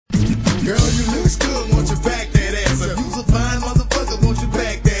Girl, you looks good, won't you back that ass up? You's a fine motherfucker, won't you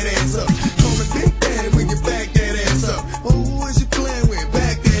back that ass up? Call me Big Daddy when you back that ass up. Oh, who is you playing with?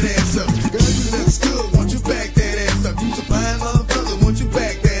 Back that ass up. Girl, you looks good, won't you back that ass up? You's a fine motherfucker, won't you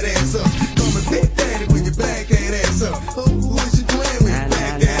back that ass up? Call me Big Daddy when you back that ass up. Oh, who is you playing with?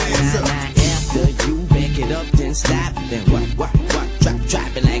 Back that ass up. After you back it up, then stop. Then what?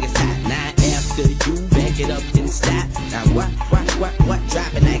 Drop it like it's hot. Now after you back it up, then stop. Now what?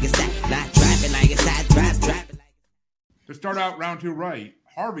 Drop it like it's hot. Not drop it like it's hot. Drop it like it's hot. To start out round 2 right,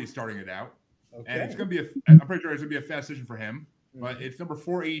 Harvey's starting it out. Okay. And it's going to be I'm pretty sure it's going to be a fast decision for him. But it's number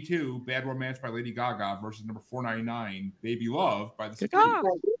 482, Bad Romance by Lady Gaga versus number 499, Baby Love by the Supremes.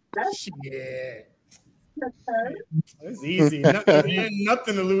 Shit. It's easy.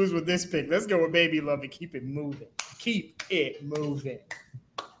 Nothing to lose with this pick. Let's go with Baby Love and keep it moving. Keep it moving.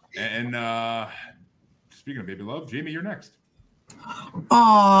 And speaking of Baby Love, Jamie, you're next.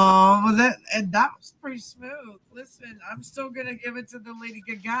 Oh, that was pretty smooth. Listen, I'm still gonna give it to the Lady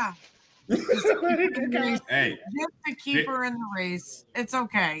Gaga. Hey, just to keep her in the race. It's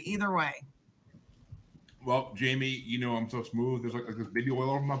okay either way. Well, Jamie, you know I'm so smooth. There's like this baby oil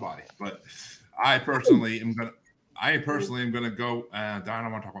over my body, but I personally am gonna go. I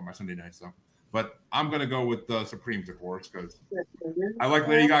don't want to talk about my Sunday nights though, but I'm gonna go with the Supremes, of course, because I like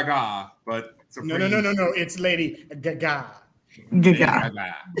Lady Gaga. But Supremes, no, it's Lady Gaga. Gaga.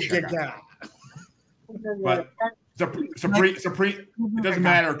 But Supreme. It doesn't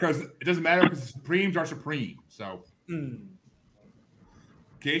matter because the Supremes are supreme. So,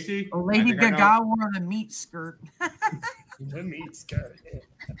 Casey, Lady Gaga wore the meat skirt. The meat skirt.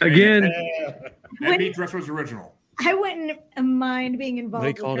 Again, that meat dress was original. I wouldn't mind being involved.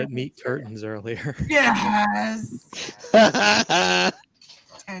 They called it meat curtains earlier. Yes.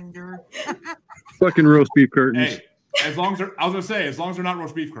 Tender. Fucking roast beef curtains. Hey, as long as they're not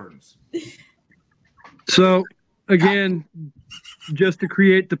roast beef curtains. So, again, just to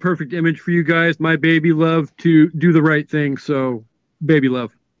create the perfect image for you guys, my baby love to do the right thing. So, baby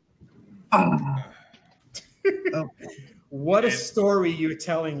love. What a story you're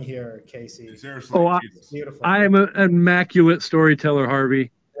telling here, Casey. Seriously, beautiful. I am an immaculate storyteller, Harvey.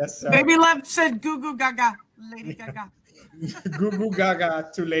 Yes, sir. Baby love said Goo Goo Gaga. Lady Gaga. Goo Goo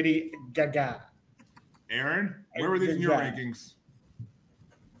Gaga to Lady Gaga. Aaron, where were these in your rankings?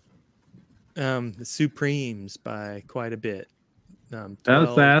 The Supremes by quite a bit. 12, that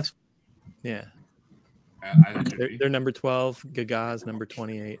was fast. Yeah. They're number 12. Gaga's number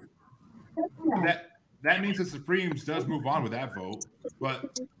 28. That means the Supremes does move on with that vote.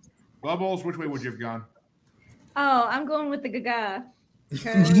 But Bubbles, which way would you have gone? Oh, I'm going with the Gaga.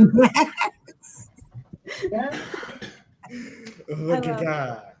 Gaga.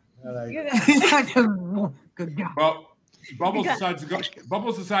 Well, Bubbles decides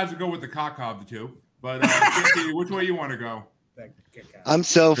to go with the cock of the two. But which way you want to go? I'm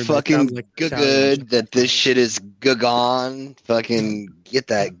so fucking good that this shit is gone. Fucking get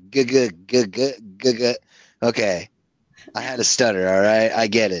that g. Okay, I had a stutter. All right, I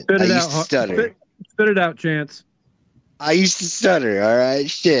get it. I used to stutter. Spit it out, Chance. I used to stutter. All right,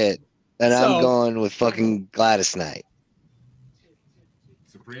 shit. And I'm going with fucking Gladys Knight.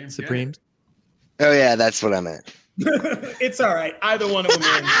 Supremes. Oh yeah, that's what I meant. It's all right. Either one of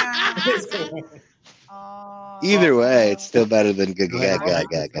them is. Either way, it's still better than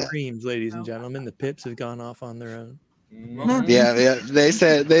Gaga. Supremes, ladies and gentlemen. The Pips have gone off on their own. Yeah. They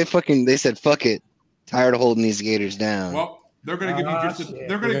said fuck it. Tired of holding these Gators down. Well, they're gonna give you just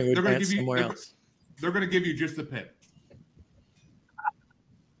they're gonna give you just the Pip.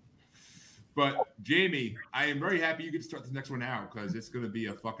 But Jamie, I am very happy you get to start the next one now because it's going to be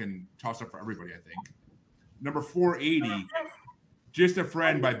a fucking toss-up for everybody, I think. Number 480, Just a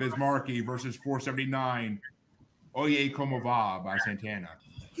Friend by Biz Markie versus 479, Oye Como Va by Santana.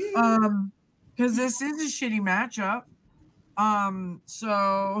 Because this is a shitty matchup.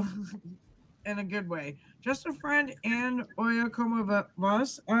 So in a good way. Just a Friend and Oye Como Va.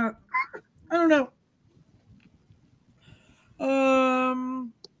 I don't know.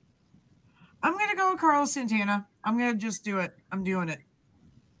 I'm going to go with Carlos Santana. I'm going to just do it. I'm doing it.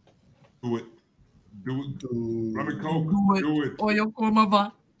 Do it. Rum and Coke. Do it. Oye Como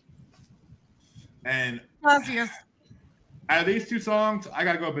Va. And gracias. Out of these two songs, I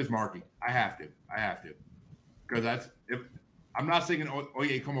got to go with Biz Markie. I have to. Because I'm not singing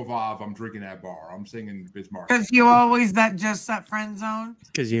Oye Como Va if I'm drinking at a bar. I'm singing Biz Markie. Because you always that friend zone.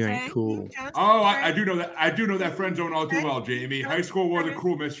 Because you ain't cool. Oh, I do know that. I do know that friend zone all too well, Jamie. High school was a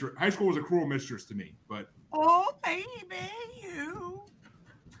cruel mistress to me. But oh, baby, you.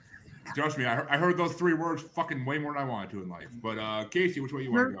 Trust me, I heard those 3 words fucking way more than I wanted to in life. But Casey, which way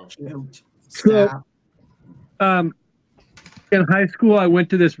you want to go? Cute. So, Stop. in high school, I went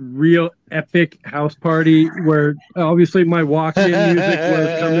to this real epic house party where obviously my walk-in music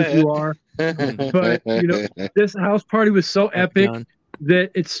was "Come As You Are," but this house party was so epic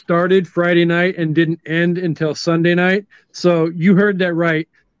that it started Friday night and didn't end until Sunday night. So you heard that right.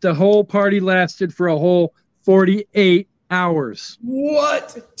 The whole party lasted for a whole 48 hours.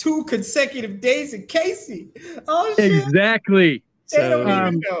 What? 2 consecutive days in Casey? Oh shit! Exactly. They don't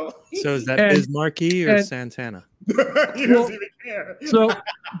even know. So is that Bismarcky or Santana? He doesn't even care.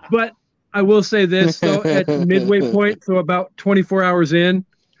 But I will say this though, at midway point, so about 24 hours in,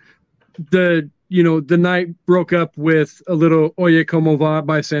 the night broke up with a little Oye Como Va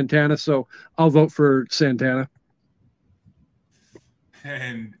by Santana, so I'll vote for Santana.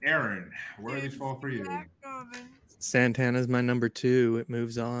 And Aaron, where do these fall for you? Santana's my number 2. It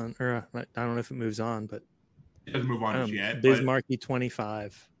moves on, or I don't know if it moves on, but it doesn't move on yet. Bismarcky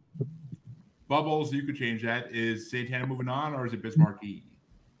 25. Bubbles, you could change that. Is Santana moving on, or is it Bismarcky?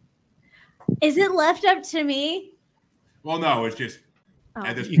 Is it left up to me? Well, no, it's just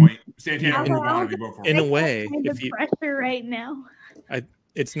at this point, Santana will move on if you vote for in him. a way, if you pressure right now.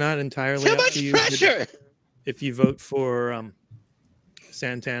 It's not entirely Too up much to you. pressure. If you vote for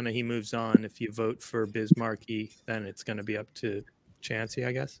Santana, he moves on. If you vote for Bismarcky, then it's going to be up to Chancey,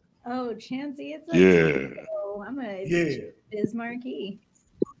 I guess. Oh, Chancey, it's I'm a Bismarcky.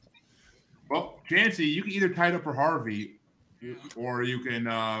 Well, Chancey, you can either tie it up for Harvey, or you can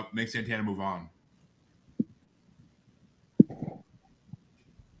make Santana move on.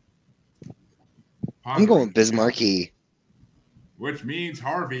 I'm going Bismarcky. Which means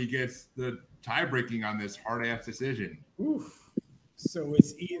Harvey gets the tie-breaking on this hard-ass decision. Oof. So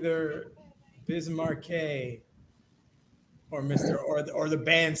it's either Bismarcky or or the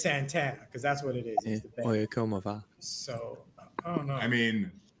band Santana, because that's what it is. It's the band. Oye Como Va. So I don't know. I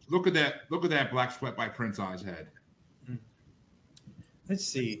mean, look at that black sweat by Prince on his head. Let's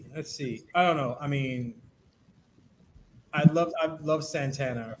see. I don't know. I mean, I've loved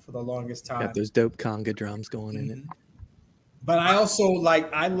Santana for the longest time. Got those dope conga drums going in it. But I also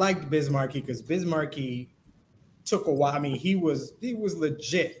liked Bismarcky because Bismarcky took a while. I mean, he was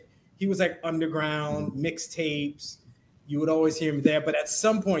legit. He was like underground mixtapes. You would always hear him there, but at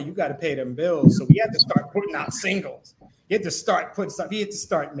some point you got to pay them bills. So we had to start putting out singles. You had to start putting stuff. You had to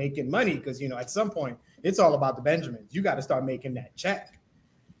start making money because at some point it's all about the Benjamins. You got to start making that check.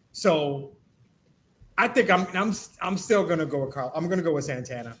 So I think I'm still gonna go with Carl. I'm gonna go with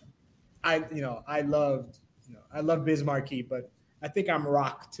Santana. I love Bismarcky, but I think I'm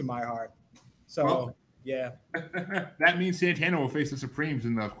rock to my heart. So well, yeah. That means Santana will face the Supremes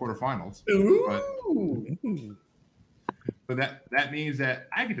in the quarterfinals. Ooh. But that means that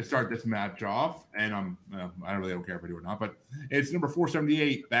I get to start this match off, and I really don't care if I do or not. But it's number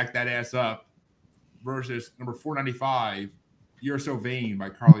 478, Back That Ass Up, versus number 495, You're So Vain by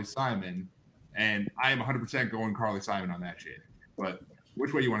Carly Simon, and I am 100% going Carly Simon on that shit. But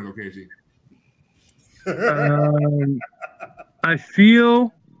which way you want to go, Casey? I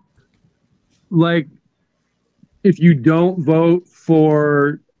feel like if you don't vote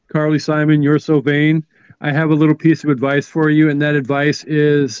for Carly Simon, You're So Vain, I have a little piece of advice for you, and that advice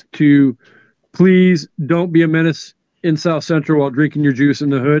is to please don't be a menace in South Central while drinking your juice in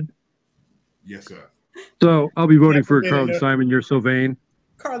the hood. Yes, sir. So I'll be voting for Carly Simon, You're So Vain.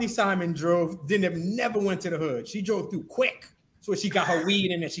 Carly Simon never went to the hood. She drove through quick. So she got her weed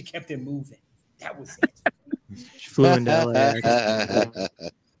in and she kept it moving. That was it. She flew into LA.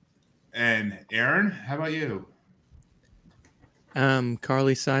 And Aaron, how about you?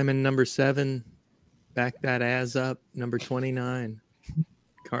 Carly Simon, number 7. Back That Ass Up, number 29.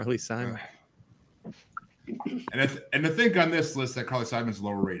 Carly Simon. And to think on this list that Carly Simon's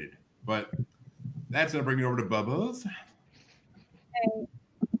lower rated, but that's gonna bring me over to Bubbles.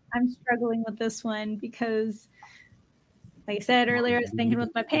 I'm struggling with this one because, like I said earlier, I was thinking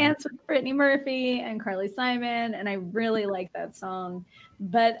with my pants with Brittany Murphy and Carly Simon, and I really like that song.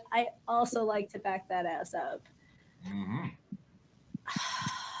 But I also like to Back That Ass Up. Mm-hmm.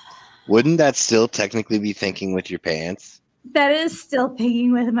 Wouldn't that still technically be thinking with your pants? That is still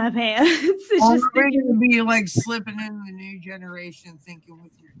thinking with my pants. It's just we're going to be like slipping in the new generation thinking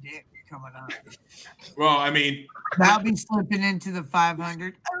with your dick coming up. Well, I mean, I'll be slipping into the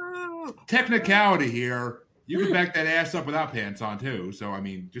 500. Oh. Technicality here. You can back that ass up without pants on too. So I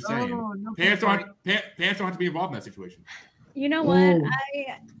mean, just saying, pants don't have to be involved in that situation. You know what?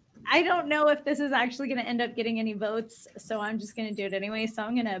 I don't know if this is actually going to end up getting any votes, so I'm just going to do it anyway. So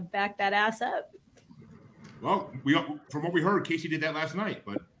I'm going to back that ass up. Well, from what we heard, Casey did that last night,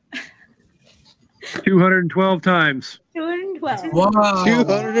 but 212 times. 212. Wow.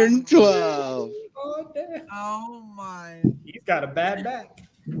 212. Oh, damn. Oh my. He's got a bad back.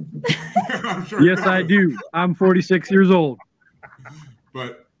 I'm sure. Yes, I do. I'm 46 years old.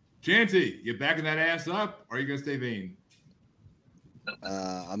 But Chancy, you backing that ass up, or are you gonna stay vain?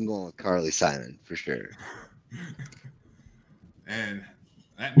 I'm going with Carly Simon for sure. And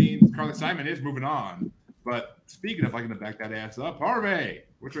that means Carly Simon is moving on. But speaking of liking to back that ass up, Harvey,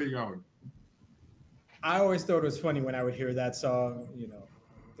 which way are you going? I always thought it was funny when I would hear that song. You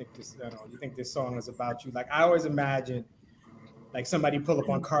think this song is about you? Like I always imagine, like somebody pull up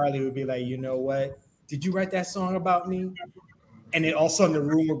on Carly would be like, you know what? Did you write that song about me? And then all of a sudden the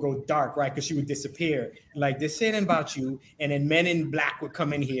room would go dark, right? Because she would disappear. Like this ain't about you. And then men in black would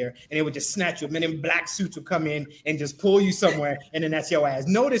come in here and they would just snatch you. Men in black suits would come in and just pull you somewhere. And then that's your ass.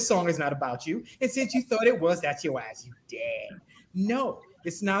 No, this song is not about you. And since you thought it was, that's your ass. You dead. No,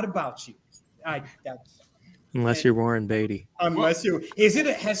 it's not about you. Unless you're Warren Beatty. Unless you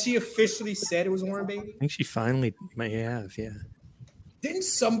has she officially said it was Warren Beatty? I think she finally may have, yeah. Didn't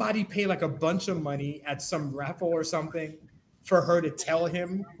somebody pay like a bunch of money at some raffle or something for her to tell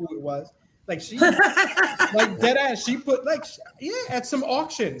him who it was? Like she like dead ass, she put at some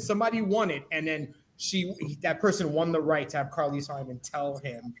auction, somebody won it, and then that person won the right to have Carly Simon tell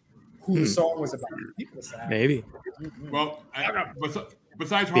him who the song was about. People sad. Maybe. Well,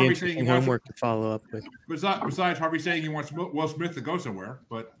 besides Be Harvey saying he interesting wants homework to follow up with. besides Harvey saying he wants Will Smith to go somewhere,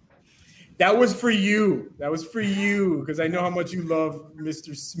 but That was for you. That was for you because I know how much you love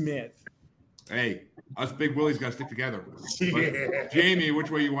Mr. Smith. hey, us big Willies got to stick together. Yeah. But, Jamie,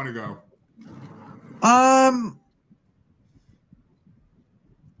 which way you want to go? I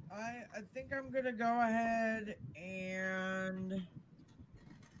think I'm gonna go ahead and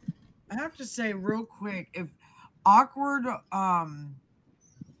I have to say real quick, if awkward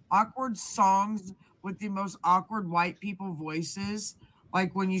songs with the most awkward white people voices,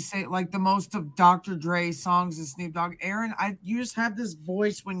 like when you say like the most of Dr. Dre songs and Snoop Dogg, Aaron, you just have this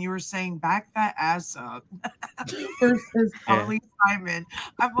voice when you were saying "back that ass up" versus Carly Simon.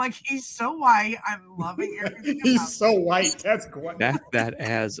 I'm like, he's so white. I'm loving everything. He's so white. That's great. Back that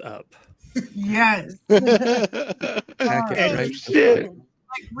ass up. Yes. Back it right. Shit.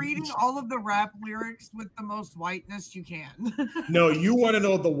 Like reading all of the rap lyrics with the most whiteness you can. No, you want to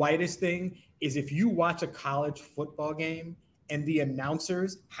know the whitest thing is if you watch a college football game and the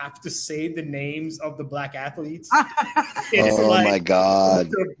announcers have to say the names of the black athletes. It's my God.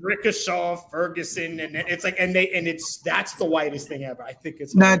 Brickashaw, Ferguson, and it's like, that's the whitest thing ever. I think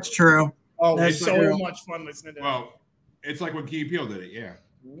it's That's true. Oh, That's it's so true. much fun listening to Well, it's like when Key and Peele did it, yeah.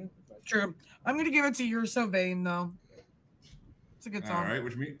 True. I'm gonna give it to You're So Vain though. It's a good song. All right,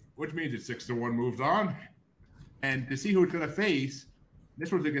 which means it's 6-1 moves on. And to see who it's going to face,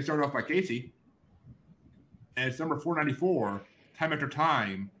 this one's going to get started off by Casey. And it's number 494, Time After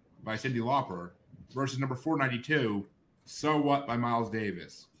Time by Cyndi Lauper versus number 492, So What by Miles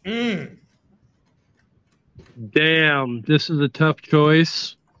Davis. Damn, this is a tough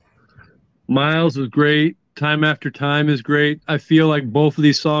choice. Miles is great. Time After Time is great. I feel like both of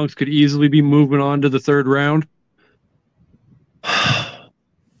these songs could easily be moving on to the third round.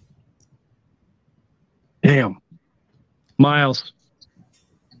 Damn. Miles.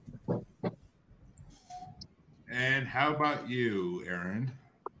 And how about you, Aaron?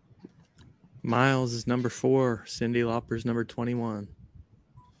 Miles is number 4. Cyndi Lauper's number 21.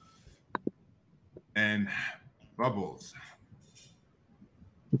 And Bubbles.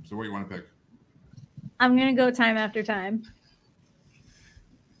 So what do you want to pick? I'm going to go Time After Time.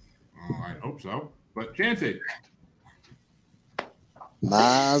 Oh, I hope so. But Chancey.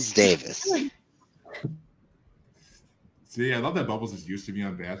 Miles Davis. See, I love that Bubbles is used to me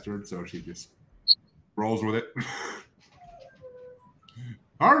on Bastard, so she just rolls with it.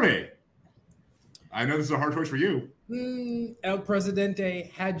 Harvey, I know this is a hard choice for you. El Presidente,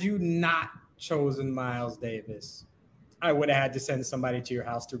 had you not chosen Miles Davis, I would have had to send somebody to your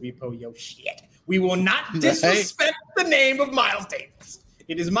house to repo your shit. We will not disrespect the name of Miles Davis.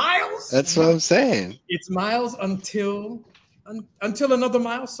 It is Miles. That's what I'm saying. It's Miles until another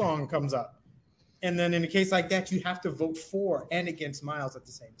Miles song comes up. And then in a case like that, you have to vote for and against Miles at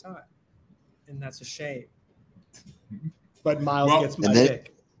the same time. And that's a shame. But Miles gets my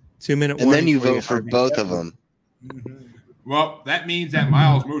pick. 2-minute warning. And then you for vote for Harvey. both of them. Mm-hmm. Well, that means that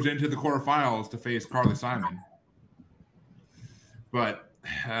Miles moves into the quarterfinals to face Carly Simon. But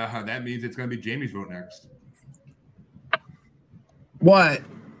that means it's going to be Jamie's vote next. What?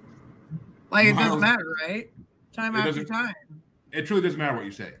 Like it doesn't Miles- matter, right? Time It after doesn't- time. It truly doesn't matter what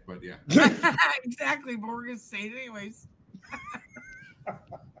you say, but yeah. Exactly, but we're gonna say it anyways.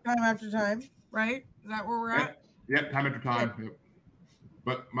 Time after time. right? Is that where we're at? Yep, time after time. Yep.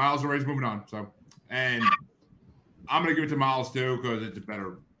 But Miles already moving on. So, and I'm gonna give it to Miles too because it's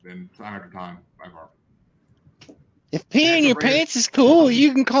better than time after time by far. If peeing your pants is cool,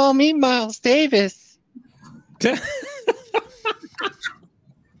 you can call me Miles Davis.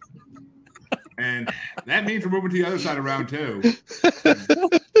 And that means we're moving to the other side of round 2.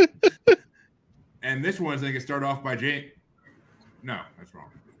 And this one's going to get started off by Jamie. No, that's wrong.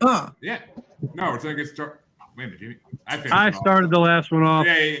 Yeah. No, it's going to get started. Wait a minute, Jamie. I started the last one off.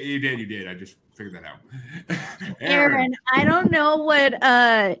 Yeah, you did. I just figured that out. Aaron, I don't know what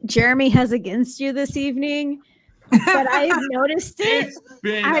Jeremy has against you this evening, but I've noticed it. It's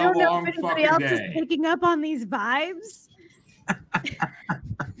been I don't a know long if anybody fucking else is day. picking up on these vibes.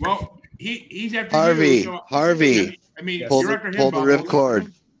 Well, he's after Harvey. you. So, Harvey. I mean, pull you're after the, him, pull the rip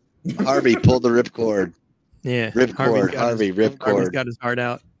cord. Harvey, pull the rip cord. Yeah. Rip cord. Harvey, rip cord. Harvey's got his heart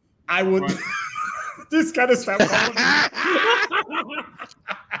out. I would. This kind of stop calling me.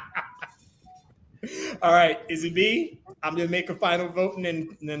 All right, is it me? I'm gonna make a final vote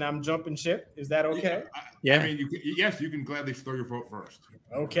and then I'm jumping ship. Is that okay? Yeah. I mean, yes, you can gladly throw your vote first.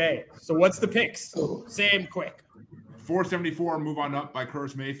 Okay. So what's the picks? Sam, quick. 474, Move On Up by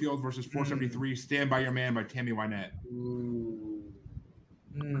Curtis Mayfield versus 473, Stand By Your Man by Tammy Wynette.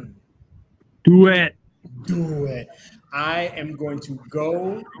 Do it. Do it. I am going to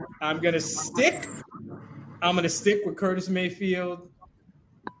go. I'm gonna stick with Curtis Mayfield,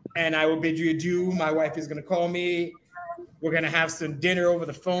 and I will bid you adieu. My wife is gonna call me. We're gonna have some dinner over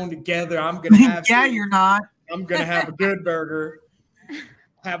the phone together. I'm gonna have you're not. I'm gonna have a good burger.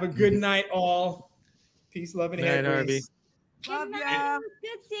 Have a good night, all. Peace, love, and hair Harvey. Love Good ya. night.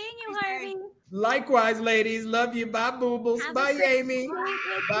 Good seeing you, Harvey. Likewise, ladies. Love you. Bye, boobles. Have a Bye, great Amy. week with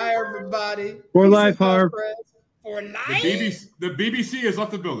Bye, you. everybody. For Peace life, and love, Harv. friends. For The life. BBC has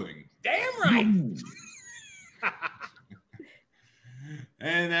left the building. Damn right.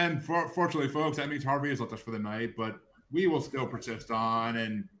 And then, fortunately, folks, that means Harvey has left us for the night, but we will still persist on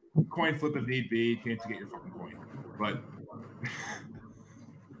and coin flip if need be, chance to get your fucking coin.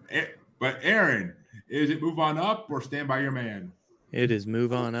 But Aaron, is it Move On Up or Stand By Your Man? It is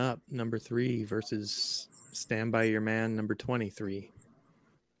Move On Up, number 3, versus Stand By Your Man, number 23.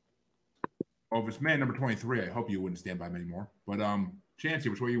 Well, if it's man number 23, I hope you wouldn't stand by him anymore. But Chancey,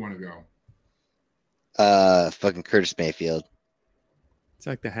 which way you want to go? Fucking Curtis Mayfield. It's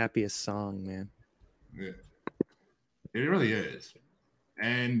like the happiest song, man. Yeah. It really is.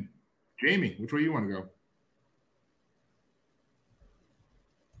 And Jamie, which way you want to go?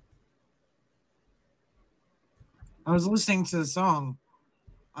 I was listening to the song.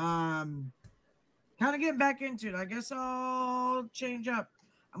 Kind of getting back into it. I guess I'll change up.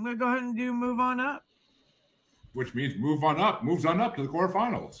 I'm gonna go ahead and do Move On Up. Which means Move On Up, moves on up to the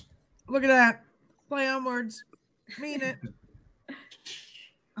quarterfinals. Look at that. Play on words. Mean it.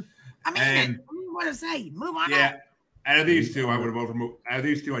 I mean it. What to say? Move on up. Out of these two, I would have voted for Move. Out of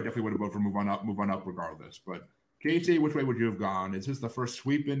these two, I definitely would have voted for Move On Up regardless. But Casey, which way would you have gone? Is this the first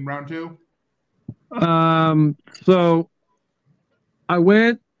sweep in round 2? So I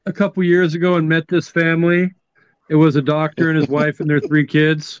went a couple years ago and met this family. It was a doctor and his wife and their 3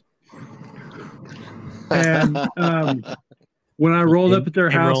 kids. And when I rolled up at their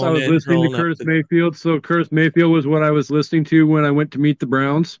house, I was listening to Curtis Mayfield. So Curtis Mayfield was what I was listening to when I went to meet the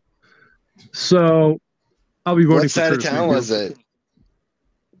Browns. So I'll be voting what for side Curtis of town Mayfield. was it?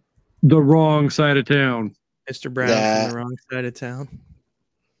 The wrong side of town. Mr. Brown from the wrong side of town.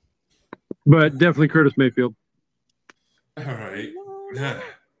 But definitely Curtis Mayfield. All right.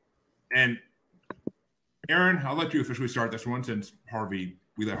 And Aaron, I'll let you officially start this one since we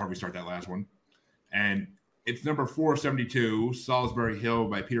let Harvey start that last one. And it's number 472, Salisbury Hill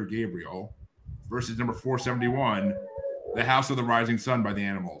by Peter Gabriel, versus number 471, The House of the Rising Sun by The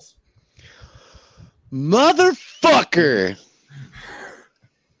Animals. Motherfucker!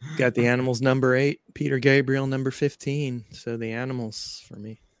 Got The Animals number 8, Peter Gabriel number 15. So The Animals for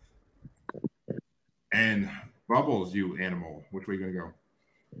me. And Bubbles, you animal. Which way are you going to go?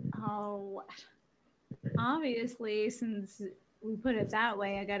 Oh, obviously, since we put it that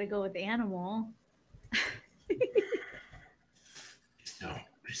way, I got to go with Animal.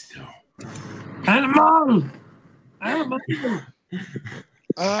 Still. Animal!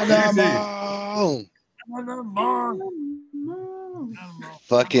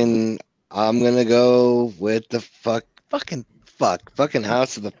 Fucking, I'm gonna go with the fucking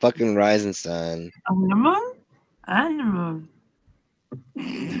House of the fucking Rising Sun. Animal.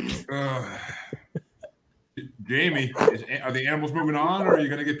 Jamie, are the Animals moving on, or are you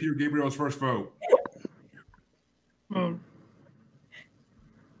going to get Peter Gabriel's first vote?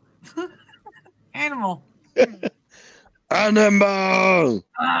 Animal.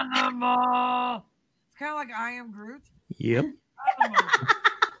 Animal. It's kind of like I Am Groot. Yep.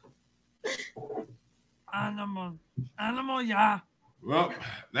 Animal, yeah. Well,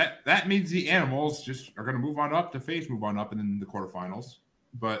 that means the animals just are going to move on up. The face move on up in the quarterfinals.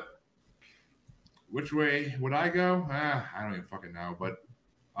 But which way would I go? I don't even fucking know. But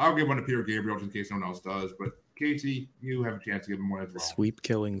I'll give one to Peter Gabriel just in case no one else does. But Casey, you have a chance to give him one as well. Sweep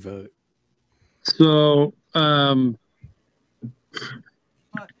killing vote. So,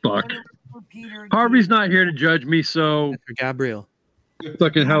 fuck. Harvey's not here to judge me, so For Gabriel.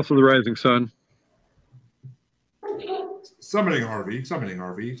 fucking House of the Rising Sun. Summoning Harvey.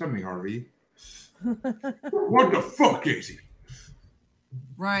 What the fuck, Casey?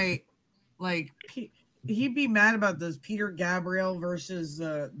 Right. Like, he'd be mad about this. Peter Gabriel versus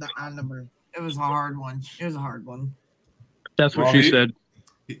the Animal. It was a hard one. That's what she said.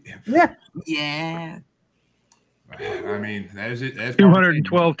 Yeah. I mean, that is it. That's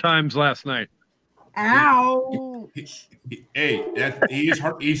 212 times last night. Ow. He's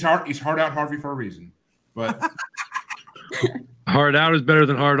hard out Harvey for a reason. But hard out is better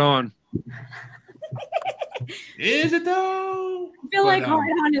than hard on. Is it though? I feel like hard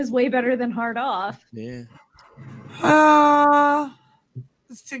on is way better than hard off. Yeah.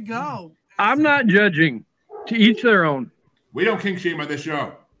 It's to go. I'm not judging. To each their own. We don't kink shame on this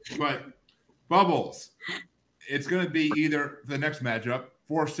show, but Bubbles, it's going to be either the next matchup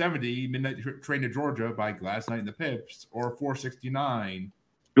 470 Midnight Train to Georgia by Gladys Knight and the Pips or 469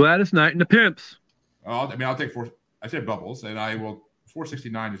 Gladys Knight and the Pimps. I'll take four. I said Bubbles, and I will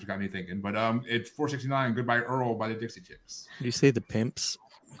 469 just got me thinking, but it's 469 Goodbye Earl by the Dixie Chicks. Did you say the Pimps?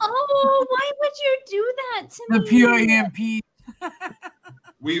 Oh, why would you do that to me? The P-I-M-P.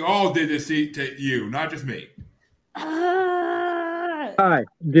 We all did this to you, not just me. I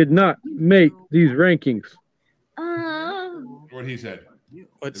did not make these rankings. What he said.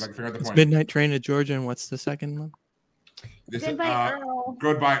 What's if I can figure out the point. Midnight Train to Georgia, and what's the second one? Goodbye, Earl.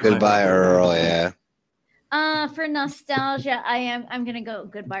 Goodbye, Earl. Yeah. For nostalgia, I'm gonna go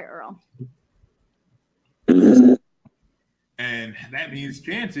Goodbye, Earl. And that means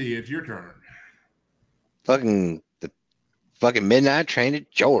Chancey, it's your turn. Fucking Midnight Train to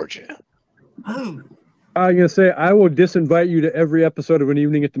Georgia. I'm gonna say I will disinvite you to every episode of An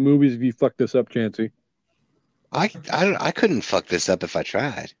Evening at the Movies if you fuck this up, Chancey. I couldn't fuck this up if I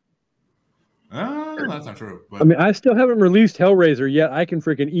tried. Oh, that's not true. But... I mean, I still haven't released Hellraiser yet. I can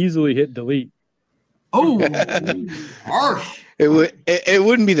freaking easily hit delete. Oh, harsh! It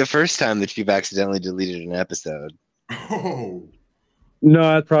wouldn't be the first time that you've accidentally deleted an episode. Oh. No,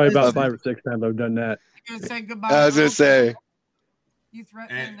 that's probably about 5 or 6 times I've done that. You gonna say goodbye? I was gonna say. You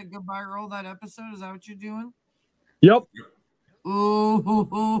threatening to goodbye roll that episode? Is that what you're doing? Yep.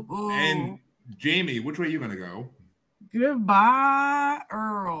 Ooh. And Jamie, which way are you gonna go? Goodbye,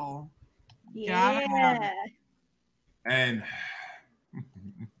 Earl. Yeah. And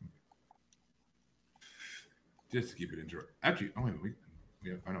just to keep it interesting. Actually, I know we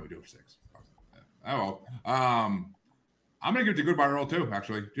do it for 6. Oh well. I'm gonna give it to Goodbye Earl too,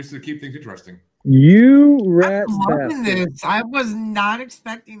 actually, just to keep things interesting. You rat I'm loving bastard. this. I was not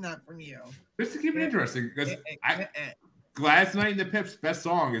expecting that from you. Just to keep it interesting, because Gladys Knight and the Pips' best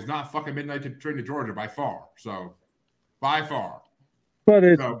song is not fucking Midnight Train to Georgia by far. So, by far. But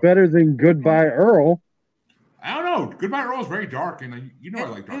it's better than Goodbye Earl. I don't know. Goodbye Earl is very dark, and I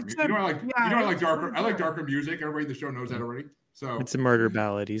like dark music. I like darker. I like darker music. Everybody in the show knows that already. So it's a murder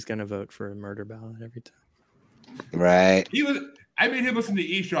ballad. He's gonna vote for a murder ballad every time. Right. I made him listen to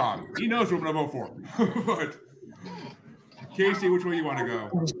Esham. He knows what I'm gonna vote for. But Casey, which way you want to go?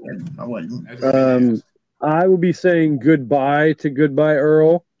 I wouldn't. I will be saying goodbye to Goodbye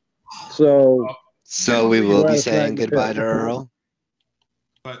Earl. So we will be saying goodbye to Earl.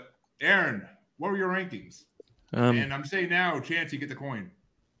 But Aaron, what were your rankings? And I'm saying now, Chance, you get the coin.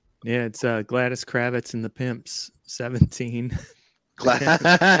 Yeah, it's Gladys Kravitz and the Pimps, 17.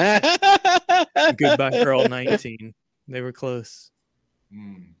 Goodbye Earl, 19. They were close.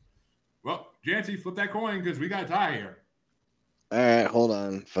 Well, Jancy, flip that coin because we got a tie here. All right, hold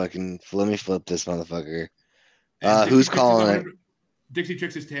on. Let me flip this motherfucker. Who's calling it? Dixie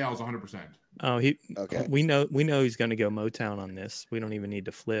Chicks' tails 100%. Oh, okay. We know he's going to go Motown on this. We don't even need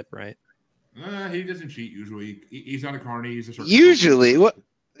to flip, right? He doesn't cheat usually. He's not a carny. He's a circus. Usually, what?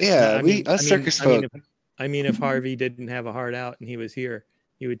 Yeah, circus folk. If Harvey didn't have a heart out and he was here,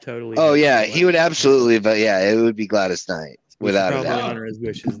 he would totally. Oh yeah, he would absolutely. But yeah, it would be Gladys Knight without a doubt. Honor his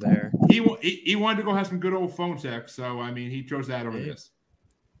wishes there. He wanted to go have some good old phone sex, so I mean, he chose that over this.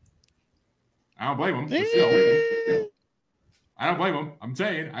 I don't blame him. But still, I don't blame him. I'm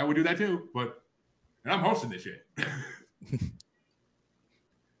saying I would do that too, and I'm hosting this shit.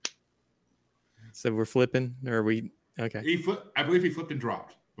 So we're flipping, or are we okay? I believe he flipped and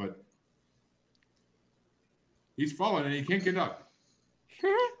dropped, but he's fallen and he can't get up.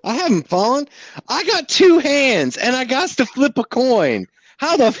 I haven't fallen. I got 2 hands and I got to flip a coin.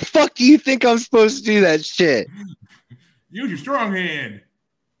 How the fuck do you think I'm supposed to do that shit? Use your strong hand.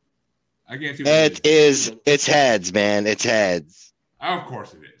 I can't see what It's heads, man. It's heads. Of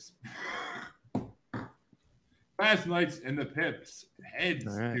course it is. Last Knights and the Pips heads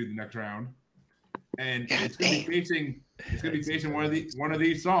to the next round, and it's going to be facing one of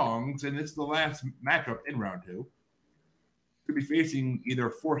these songs, and it's the last matchup in round 2. Could be facing either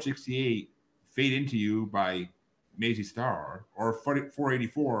 468 Fade Into You by Maisie Starr or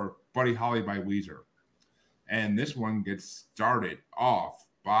 484 Buddy Holly by Weezer. And this one gets started off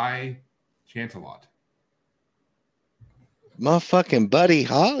by Chancelot. Motherfucking Buddy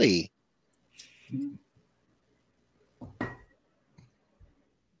Holly.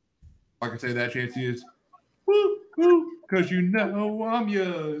 Like I say, that chance is woo, woo, because you know I'm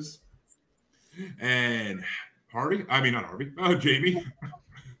yours. And Jamie.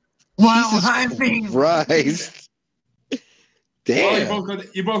 Well, I mean, Christ. Damn. Well,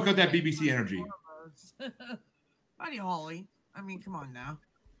 you both got that BBC energy. Buddy Holly. I mean, come on now.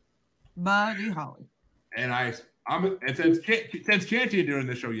 Buddy Holly. And since Chancey ain't doing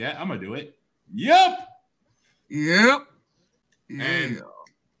this show yet, I'm gonna do it. Yep. Yeah. And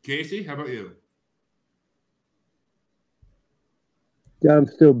Casey, how about you? Yeah, I'm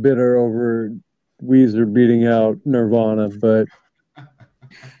still bitter over Weezer beating out Nirvana, but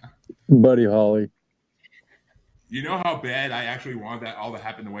Buddy Holly. You know how bad I actually wanted that all to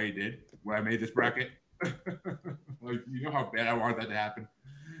happen the way it did when I made this bracket? Like, you know how bad I wanted that to happen?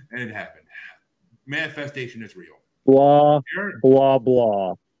 And it happened. Manifestation is real. Blah, Aaron, blah,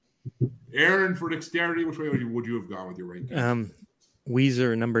 blah. Aaron, for dexterity, which way would you have gone with your ranking?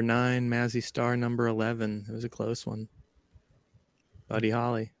 Weezer, number 9. Mazzy Star, number 11. It was a close one. Buddy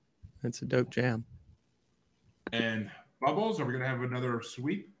Holly. That's a dope jam. And Bubbles, are we going to have another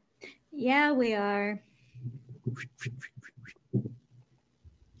sweep? Yeah, we are.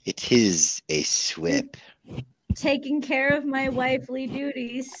 It is a sweep. Taking care of my wifely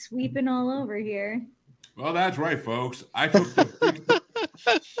duties, sweeping all over here. Well, that's right, folks. I took the...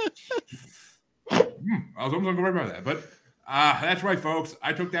 I was almost going to remember that, but that's right, folks.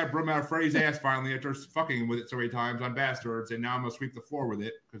 I took that broom out of Freddy's ass finally after fucking with it so many times on Bastards, and now I'm going to sweep the floor with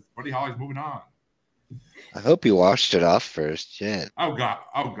it because Buddy Holly's moving on. I hope you washed it off first. Shit. Oh, God,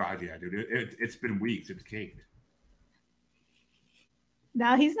 yeah, dude. It's been weeks. It's caked.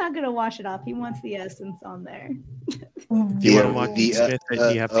 Now he's not going to wash it off. He wants the essence on there. If you want to watch Smith,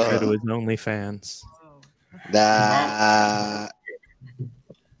 you have to go to his OnlyFans.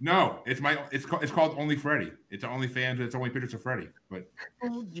 No, it's called Only Freddy. It's OnlyFans. It's only pictures of Freddy. But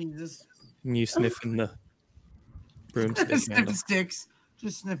Jesus, you sniffing the broomstick. Sniffing sticks,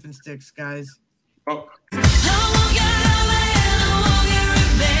 just sniffing sticks, guys. Oh.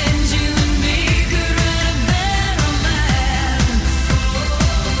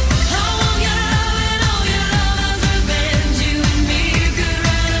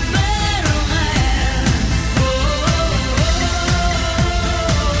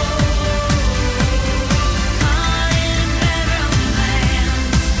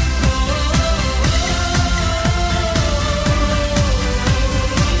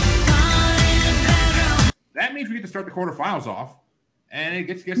 That means we get to start the quarterfinals off, and it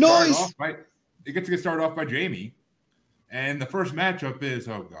gets to get started off by Jamie. And the first matchup is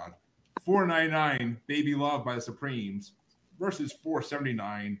 499 Baby Love by the Supremes versus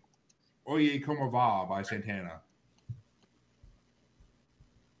 479 Oye Como Va by Santana.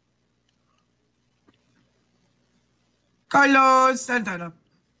 Carlos Santana.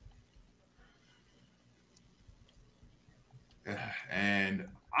 And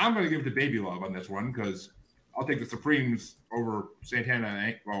I'm going to give it to Baby Love on this one because I'll take the Supremes over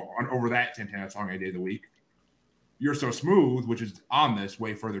Santana. Over that Santana song any day of the week. You're So Smooth, which is on this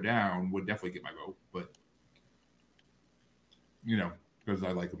way further down, would definitely get my vote. But, because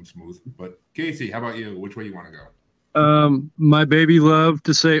I like them smooth. But, Casey, how about you? Which way you want to go? My baby loved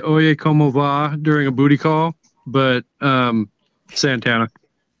to say Oye Como Va during a booty call, but Santana.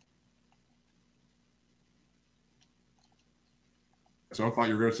 So I thought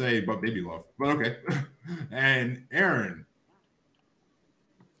you were going to say, but Baby Love. But okay. And Aaron.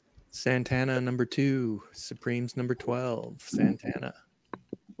 Santana, number 2. Supremes, number 12. Santana.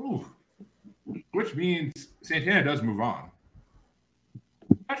 Ooh. Which means Santana does move on.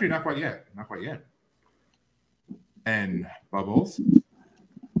 Actually, not quite yet. Not quite yet. And Bubbles.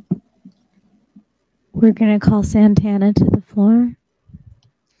 We're gonna call Santana to the floor.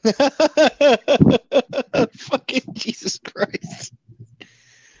 Fucking Jesus Christ.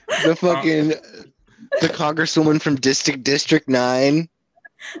 The fucking the congresswoman from District 9.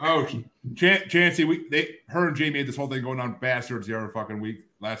 Oh, Chancey, her and Jamie had this whole thing going on Bastards the other fucking week.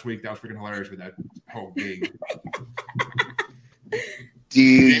 Last week, that was freaking hilarious with that whole gig. Do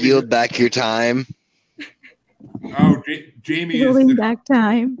you yield back your time? Oh, Jamie is Holding back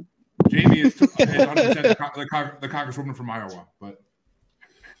time. Jamie is 100% the congresswoman from Iowa, but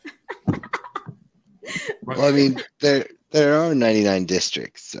well, I mean, there are 99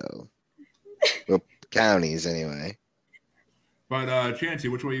 districts, so well, counties anyway. But Chancey,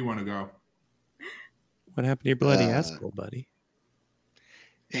 which way you want to go? What happened to your bloody asshole, buddy?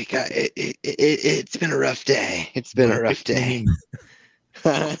 It's been a rough day. It's been a rough day.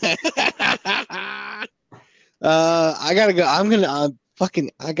 I gotta go.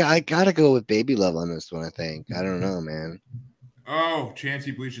 I gotta go with Baby Love on this one. I think. I don't know, man. Oh,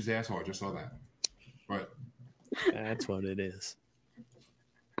 Chancey bleached his asshole. I just saw that. But that's what it is.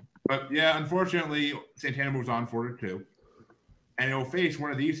 But yeah, unfortunately, Santana moves on 4-2, and it'll face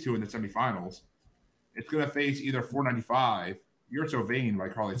one of these two in the semifinals. It's gonna face either 495, You're So Vain by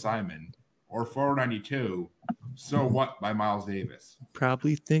Carly Simon, or 492, So What by Miles Davis.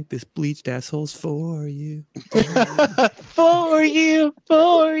 Probably think this bleached asshole's for you. For you.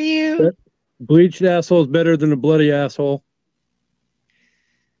 Bleached asshole is better than a bloody asshole.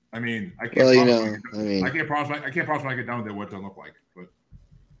 I mean, I can't. Well, I can't promise when I get done with it what it doesn't look like, but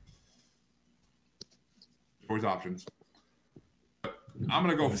always options. But I'm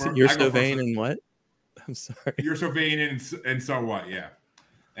gonna go first. You're So Vain and what? I'm sorry. You're So Vain and So What? Yeah.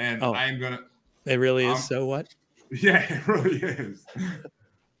 And I'm gonna. It really is So What? Yeah, it really is.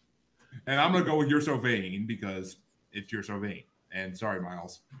 And I'm gonna go with You're So Vain because it's You're So Vain. And sorry,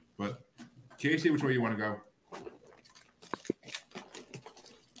 Miles, but Casey, which way you want to go?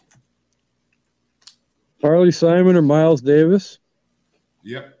 Carly Simon or Miles Davis?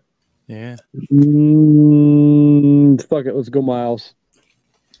 Yep. Yeah. Fuck it. Let's go Miles.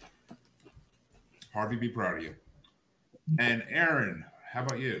 Harvey, be proud of you. And Aaron, how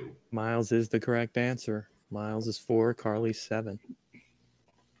about you? Miles is the correct answer. Miles is 4, Carly's 7.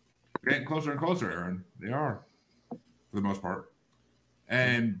 Getting closer and closer, Aaron. They are, for the most part.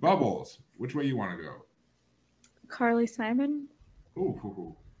 And Bubbles, which way you want to go? Carly Simon.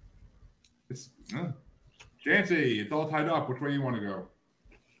 Ooh. It's Chancy, it's all tied up. Which way you want to go?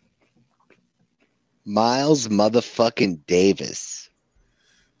 Miles motherfucking Davis.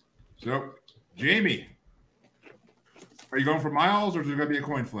 So, Jamie, are you going for Miles, or is it going to be a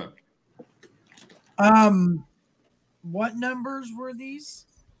coin flip? What numbers were these?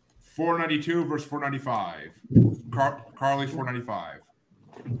 492 versus 495. Carly's 495.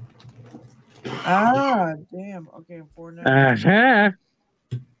 Ah, damn. Okay, 495.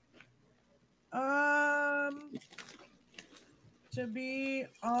 To be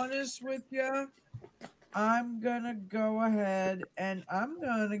honest with you, I'm gonna go ahead and I'm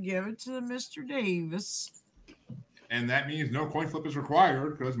gonna give it to Mr. Davis. And that means no coin flip is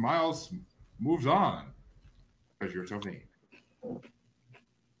required because Miles moves on because You're So Vain.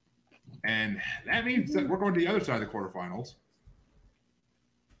 And that means that we're going to the other side of the quarterfinals.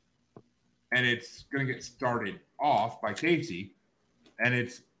 And it's going to get started off by Casey. And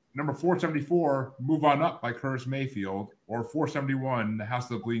it's number 474, Move On Up by Curtis Mayfield, or 471, The House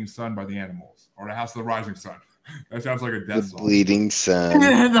of the Bleeding Sun by the Animals, or The House of the Rising Sun. That sounds like a death song. Bleeding Sun.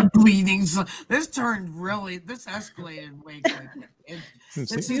 The Bleeding Sun. This escalated way quickly.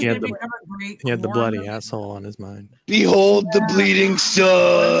 He had the bloody asshole on his mind. Behold the bleeding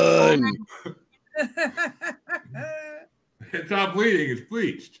sun. It's not bleeding, it's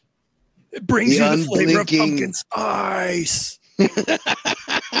bleached. It brings you the flavor of pumpkin spice.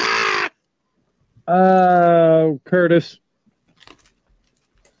 Curtis.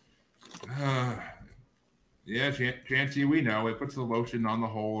 Yeah, Chancey, we know. It puts the lotion on the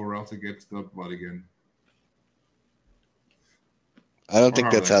hole or else it gets the blood again. I don't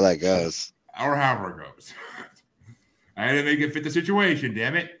think that's how that goes. Or however it goes. I had to make it fit the situation,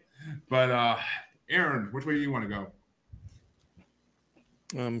 damn it. But Aaron, which way do you want to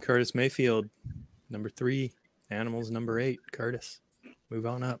go? Curtis Mayfield, number 3. Animals, number 8. Curtis, move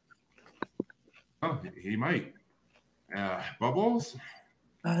on up. Oh, he might. Bubbles?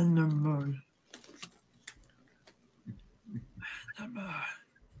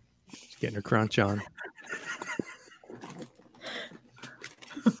 She's getting her crunch on.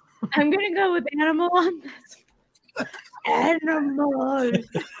 I'm gonna go with Animal on this. Animal.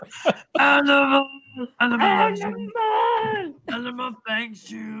 Animal, thanks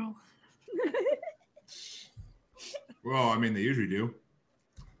you. Well, I mean, they usually do.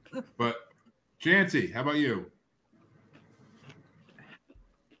 But Chancey, how about you?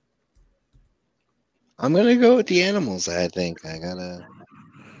 I'm gonna go with the animals. I think I gotta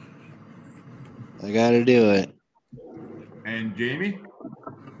do it. And Jamie?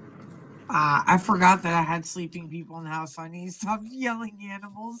 I forgot that I had sleeping people in the house, so I need to stop yelling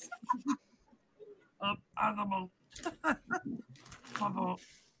animals. Animal.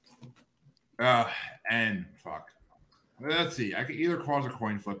 And fuck. Let's see. I could either cause a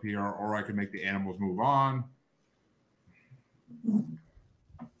coin flip here, or I could make the animals move on.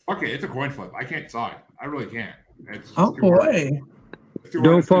 Okay, it's a coin flip. I can't decide. I really can't. It's oh too boy!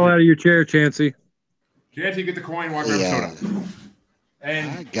 Don't fall out of your chair, Chancey. Chancey, get the coin. While soda. And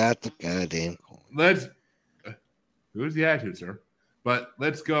I got the goddamn coin. Let's. Who's the attitude, sir? But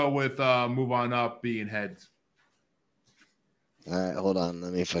let's go with move on up, being heads. All right, hold on.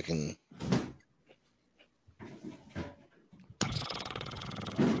 Let me fucking.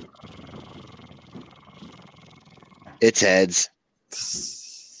 It's heads.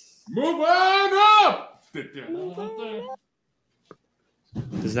 Move on up.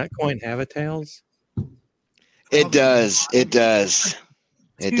 Does that coin have a tails? It does. It does.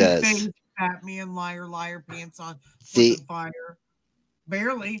 It does. Two-faced Batman liar pants on. See, fire.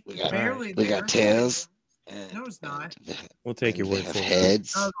 Barely. We got there. tails. No, it's not. We'll take your word for it.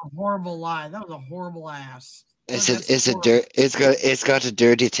 Heads. That was a horrible lie. That was a horrible ass. It's got a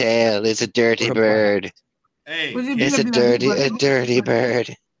dirty tail. It's a dirty bird. Hey, it's a dirty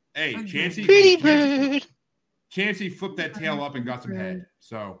bird. Hey, Chancey. Pretty bird. Chancey flipped that tail up and got some head,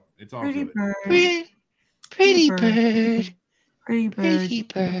 so it's all Pretty good. bird. Pretty bird. Pretty bird. Pretty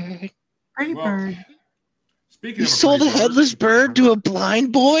bird. Pretty Well, bird. Speaking You of sold a headless bird to a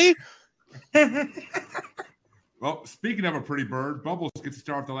blind boy? Well, speaking of a pretty bird, Bubbles gets to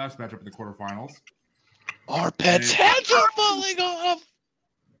start off the last matchup in the quarterfinals. Our pet's heads are falling off.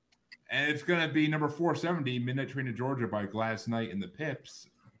 And it's going to be number 470, Midnight Train to Georgia by Gladys Knight and the Pips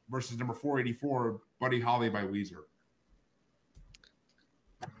versus number 484, Buddy Holly by Weezer.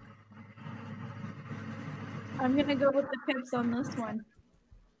 I'm going to go with the Pips on this one.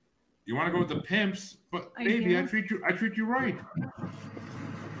 You want to go with the Pimps, but baby, I treat you right.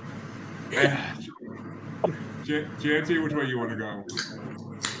 Chancey, which way you want to go?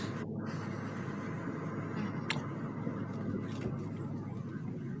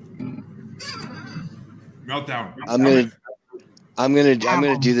 Meltdown. I'm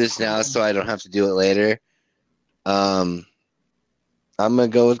gonna do this now so I don't have to do it later. I'm gonna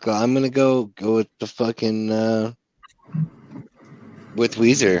go with the fucking with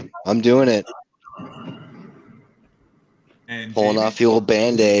Weezer. I'm doing it. And pulling off the old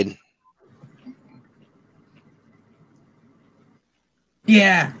Band-Aid.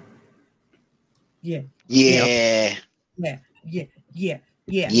 Yeah. Yeah. Yeah. Yeah. Yeah. Yeah.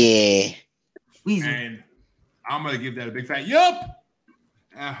 Yeah. Yeah. Weezer. And I'm gonna give that a big fat yup.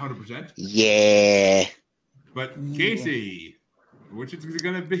 100%. Yeah. But Casey, which is it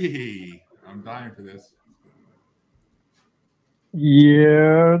gonna be? I'm dying for this.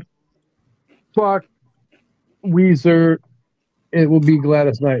 Yeah. Fuck Weezer. It will be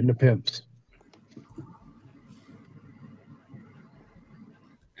Gladys Knight and the Pimps.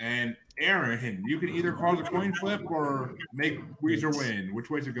 And Aaron, you can either cause a coin flip or make Weezer win. Which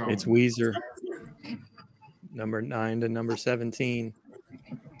way's it going? It's Weezer. Number 9 to number 17.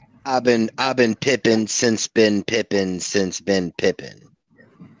 I've been Pippin since been Pippin.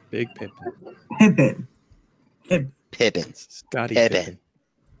 Big Pippin. Pippin. Scotty Pippin.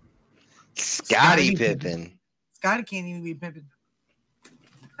 Scotty Pippin. Scotty can't even be Pippin.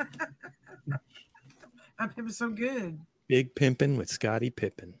 That Pippin's so good. Big Pimpin' with Scotty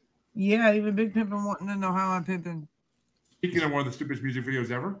Pippin. Yeah, even Big Pimpin wanting to know how I'm Pippin. Speaking of one of the stupidest music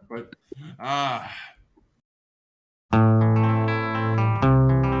videos ever, but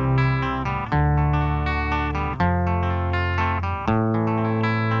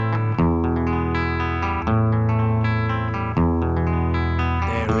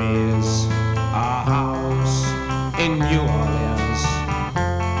there is a house in New Orleans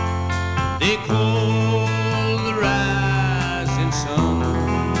they call the rising sun,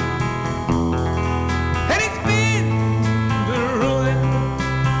 and it's been the ruin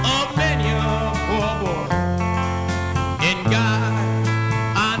of many a poor boy. And God,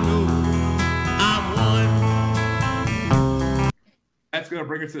 I know I'm one. that's going to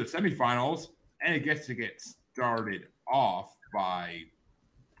bring us to the semifinals, and it gets to get started off by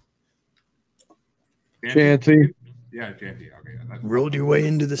Chancey. Yeah, Chancey. Okay. Rolled your way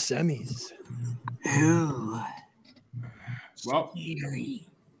into the semis. Ooh. Well,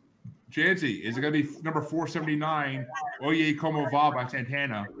 Chancy, is it going to be number 479, Oye Como Va by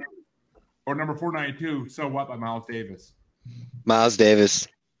Santana, or number 492, So What by Miles Davis? Miles Davis.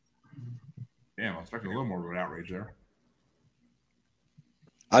 Damn, I was expecting a little more of an outrage there.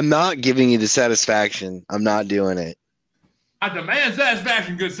 I'm not giving you the satisfaction. I'm not doing it. I demand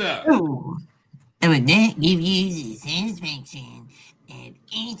satisfaction, good sir. Oh, I would not give you the satisfaction of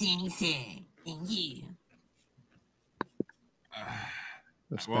anything said. Thank you.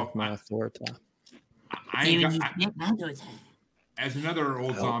 Respect my authority. I ain't got, as another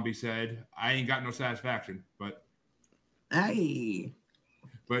old zombie said, I ain't got no satisfaction. But Hey.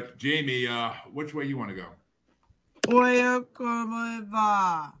 But Jamie, which way you want to go? Oye, como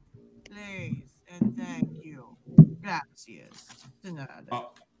va? Please and thank you. Gracias. De nada.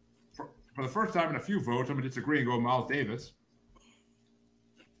 For the first time in a few votes, I'm going to disagree and go Miles Davis.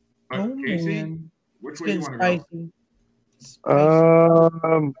 But Oh, Casey, man. which It's way you getting want to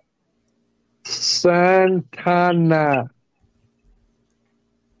spicy. Santana.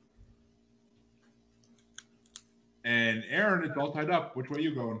 And Aaron, it's all tied up. Which way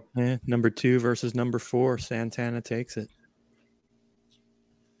you going? Yeah, number 2 versus number 4. Santana takes it.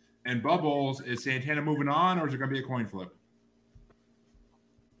 And Bubbles, is Santana moving on, or is it going to be a coin flip?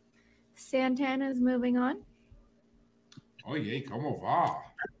 Santana's moving on. Oh, yeah, como va?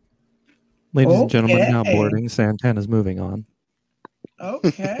 Ladies and gentlemen, now boarding. Santana's moving on.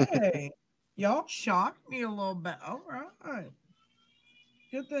 Okay. Y'all shocked me a little bit. All right.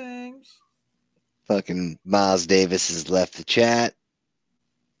 Good things. Fucking Miles Davis has left the chat.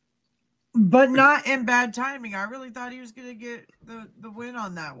 But not in bad timing. I really thought he was going to get the win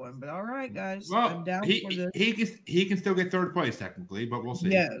on that one. But all right, guys. Well, I'm down for this. he can still get third place, technically, but we'll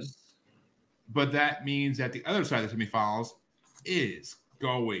see. Yes. But that means that the other side of the semifinals is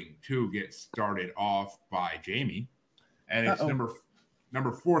going to get started off by Jamie. And it's number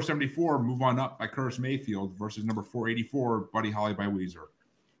 474, Move On Up by Curtis Mayfield versus number 484, Buddy Holly by Weezer.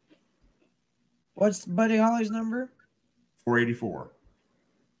 What's Buddy Holly's number? 484.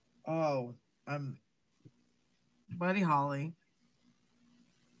 Oh, I'm Buddy Holly.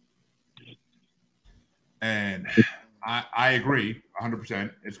 And I agree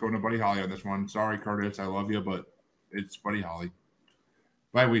 100%. It's going to Buddy Holly on this one. Sorry, Curtis. I love you, but it's Buddy Holly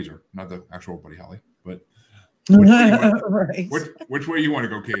by Weezer, not the actual Buddy Holly. But which way you want to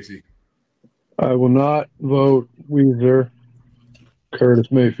go, Casey? I will not vote Weezer.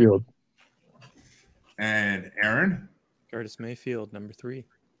 Curtis Mayfield. And Aaron? Curtis Mayfield, number 3.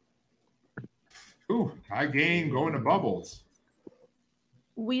 Ooh, tie game going to Bubbles.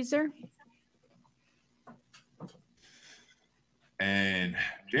 Weezer. And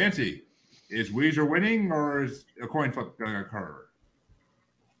Jancy, is Weezer winning or is a coin flip going to occur?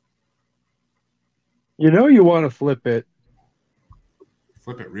 You know you want to flip it.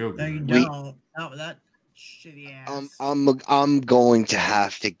 Flip it real good. No, you don't. Not with that shitty ass. I'm going to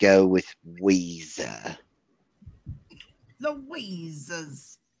have to go with Weezer. The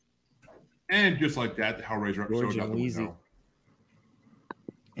Weezers. And just like that, the Hellraiser episode out the window.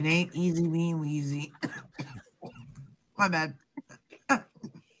 It ain't easy being Wheezy. My bad.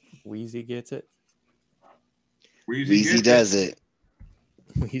 Wheezy gets it. Wheezy does it.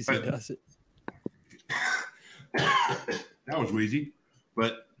 Wheezy does it. That was Wheezy.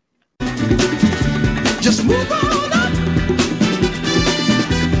 But just move on up.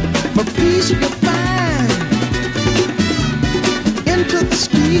 But please you can find into the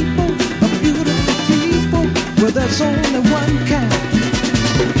steeple of beautiful people where there's only one kind.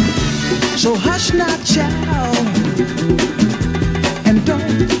 So hush now, child, and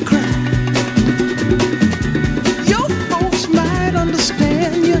don't cry. Your folks might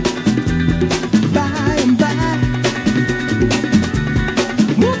understand you by and by.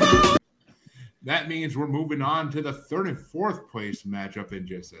 Move on. that means we're moving on to the third and fourth place matchup in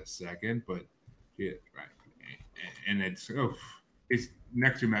just a second. But yeah, right. And it's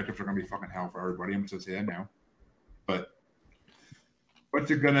next two matchups are going to be fucking hell for everybody. I'm just going to say that now. But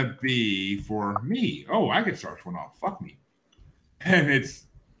what's it going to be for me? Oh, I can start one off. Fuck me. And it's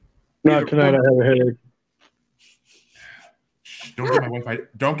not tonight. I have a headache.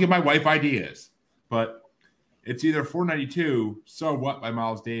 Don't give my wife ideas. But it's either 492, So What by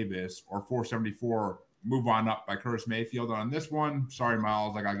Miles Davis, or 474, Move On Up by Curtis Mayfield. And on this one, sorry,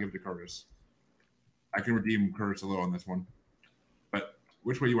 Miles, I got to give it to Curtis. I can redeem Curtis a little on this one. But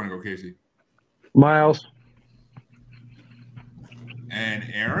which way you want to go, Casey? Miles. And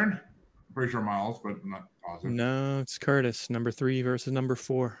Aaron? I'm pretty sure Miles, but I'm not positive. No, it's Curtis, number 3 versus number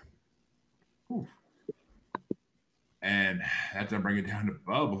 4. Ooh. And that's going to bring it down to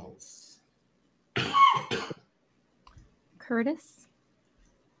Bubbles. Curtis.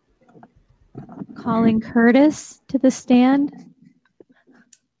 Calling Curtis to the stand.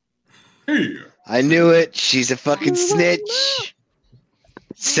 Hey. I knew it. She's a fucking snitch.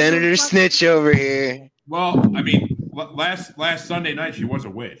 Senator Snitch over here. Well, I mean, last Sunday night she was a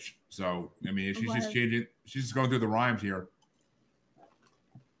witch. So I mean, she's just changing. She's just going through the rhymes here.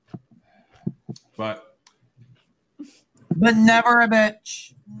 But never a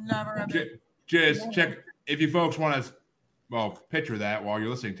bitch. Never a bitch. Just check if you folks want to. Well, picture that while you're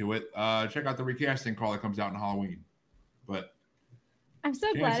listening to it. Check out the recasting call that comes out on Halloween. But I'm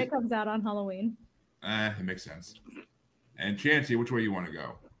so glad it comes out on Halloween. It makes sense. And Chancey, which way you want to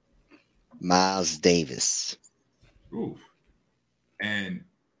go? Miles Davis. Ooh. And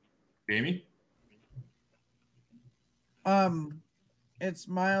Jamie? It's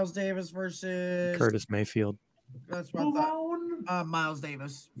Miles Davis versus Curtis Mayfield. That's what I thought. Miles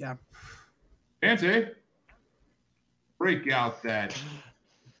Davis. Yeah. Chancey? Break out that.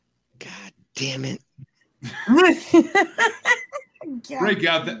 God damn it. Break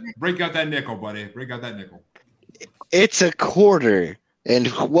out that nickel, buddy. Break out that nickel. It's a quarter. And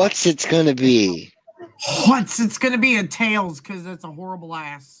what's it's gonna be? It's gonna be a tails because that's a horrible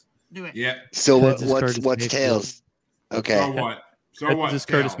ass. Do it. Yeah. So what's tails? Okay. So what? So what? This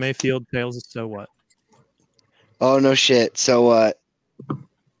Curtis Mayfield. Tails is so what? Oh no shit. So what?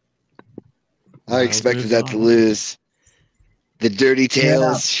 I expected that to lose. The Dirty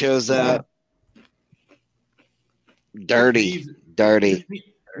Tails shows up. Dirty. Yeah,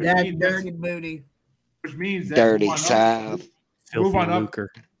 dirty booty. Which means that Dirty South. Move on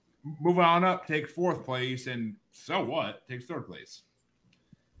up, take fourth place, and so what? Takes third place.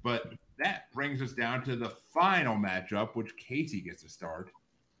 But that brings us down to the final matchup, which Casey gets to start.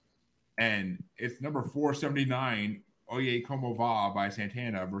 And it's number 479, Oye Como Va by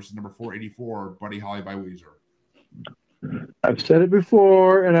Santana versus number 484, Buddy Holly by Weezer. I've said it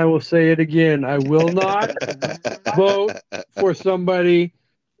before, and I will say it again. I will not vote for somebody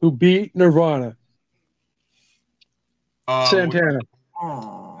who beat Nirvana. Santana.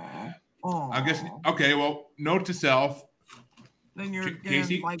 I guess. Okay. Well, note to self. Then you're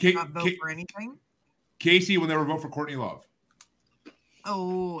Casey. not vote for anything. Casey will never vote for Courtney Love.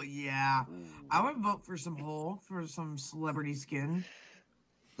 Oh yeah, I would vote for some celebrity skin.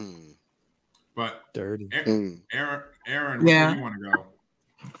 But dirty. Aaron, where do you want to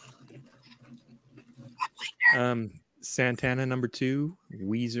go? Santana number 2,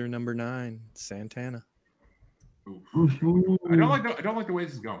 Weezer number 9. Santana. I don't like the way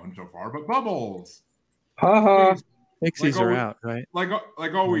this is going so far, but Bubbles. Haha. Pixies are out, right? Like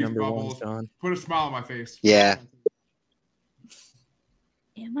always, Bubbles. Put a smile on my face. Yeah.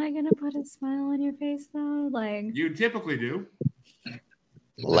 Am I gonna put a smile on your face though? Like you typically do.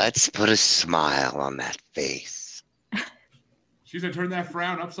 Let's put a smile on that face. She's gonna turn that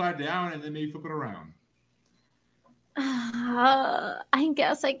frown upside down and then maybe flip it around. I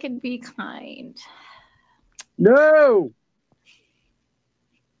guess I could be kind. No.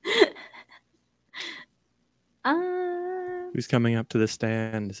 Who's coming up to the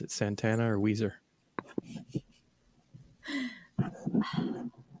stand? Is it Santana or Weezer?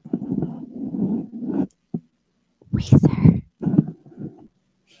 Weezer.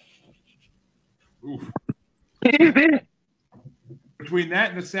 Oof. Between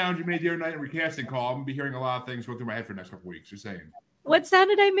that and the sound you made the other night in recasting call, I'm gonna be hearing a lot of things go through my head for the next couple weeks. Just saying. What sound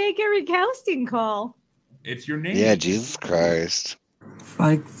did I make at recasting call? It's your name. Yeah, Jesus Christ.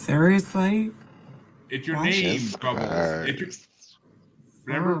 Like seriously? It's your name, Jesus Bubbles. Christ. It's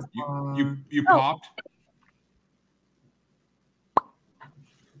your. Remember, you popped.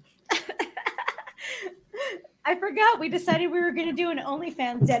 I forgot we decided we were going to do an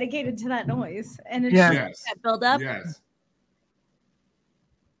OnlyFans dedicated to that noise, and it's Yes. just that build up. Yes.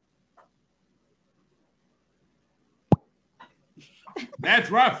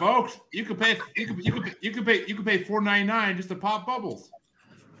 That's right, folks. You can pay $4.99 just to pop Bubbles.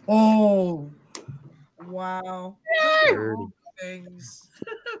 Oh, wow! Dirty. Things.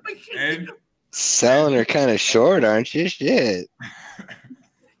 And Selling her kind of short, aren't you? Shit.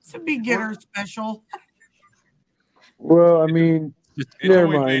 It's a beginner special. Well, I mean, never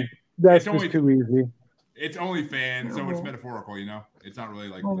mind. That's just too easy. It's OnlyFans, so it's metaphorical, you know? It's not really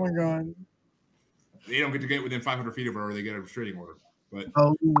like... Oh, my God. They don't get to get within 500 feet of her or they get a restraining order. But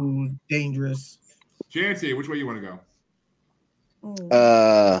dangerous. Chancey, which way you want to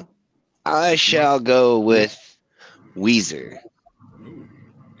go? I shall go with Weezer.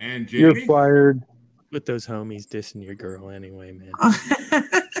 And Jamie? You're fired. With those homies dissing your girl anyway, man.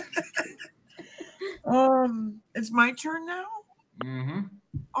 It's my turn now? Mm-hmm.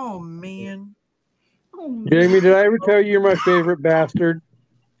 Oh, man. Jamie, did I ever tell you you're my favorite bastard?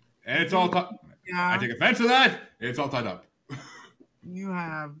 And it's all tied. Yeah. I take offense to that. It's all tied up. You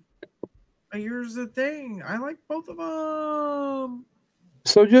have. But here's the thing. I like both of them.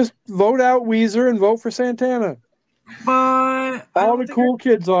 So just vote out Weezer and vote for Santana. But all the cool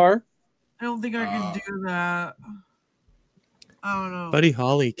kids are. I don't think I can do that. I don't know. Buddy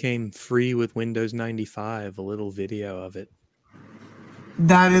Holly came free with Windows 95, a little video of it.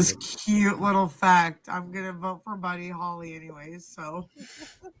 That is cute little fact. I'm gonna vote for Buddy Holly anyways. So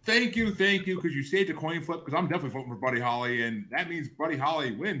thank you, because you saved a coin flip. Because I'm definitely voting for Buddy Holly, and that means Buddy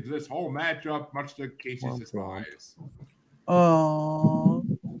Holly wins this whole matchup, much to Casey's despise. Oh,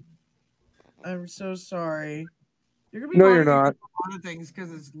 I'm so sorry. You're gonna be no, you're not. a lot of things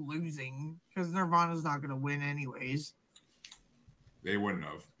because it's losing. Because Nirvana's not gonna win anyways. They wouldn't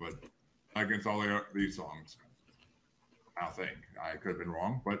have, but against all these songs. I don't think. I could have been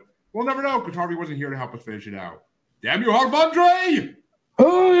wrong, but we'll never know because Harvey wasn't here to help us finish it out. Damn you, Harv Andre!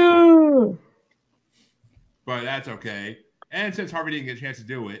 Oh, yeah! But that's okay. And since Harvey didn't get a chance to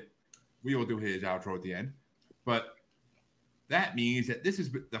do it, we will do his outro at the end. But that means that this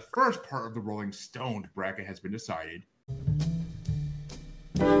is the first part of the Rolling Stone bracket has been decided.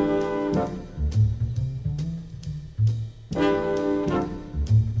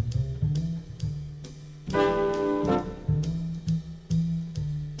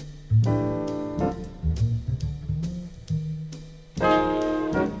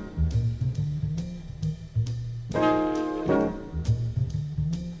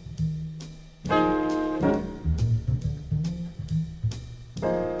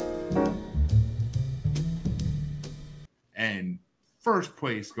 And first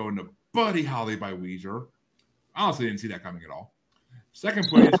place going to Buddy Holly by Weezer. Honestly, didn't see that coming at all. Second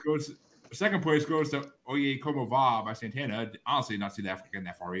place goes to Oye Como Va by Santana. Honestly, did not see that getting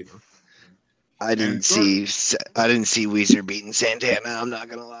that far either. I didn't see Weezer beating Santana. I'm not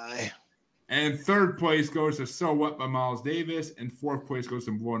gonna lie. And third place goes to So What by Miles Davis. And fourth place goes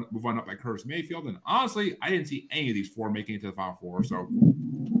to Move On Up by Curtis Mayfield. And honestly, I didn't see any of these four making it to the final four. So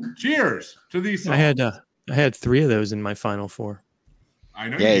cheers to these songs. I had 3 of those in my final 4. I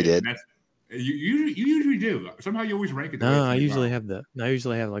know you did. You usually do. Somehow you always rank it. No, I usually have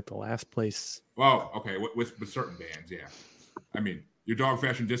like the last place. Well, okay, with certain bands, yeah. I mean, your Dog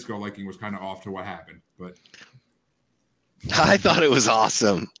Fashion Disco liking was kind of off to what happened, but I thought it was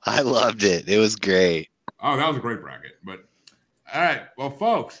awesome. I loved it. It was great. Oh, that was a great bracket. But all right, well,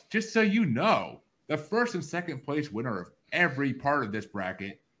 folks, just so you know, the first and second place winner of every part of this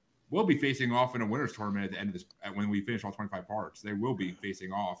bracket will be facing off in a winners tournament at the end of this. When we finish all 25 parts, they will be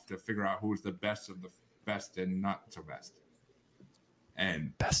facing off to figure out who's the best of the best and not so best.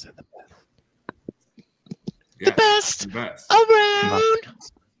 And best of the best. Yeah, the best around.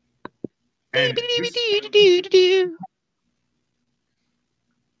 And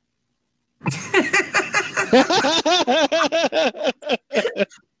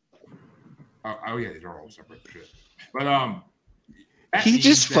oh yeah, these are all separate shit. But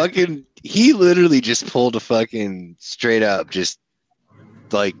he literally just pulled a fucking straight up just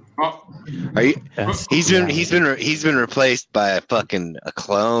like he's been replaced by a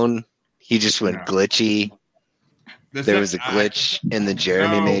clone. He just went glitchy. There was a glitch in the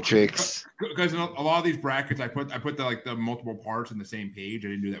Jeremy Matrix. Because in a lot of these brackets, I put the multiple parts in the same page. I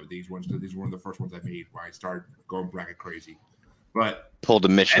didn't do that with these ones because these were one of the first ones I made where I started going bracket crazy. But pulled a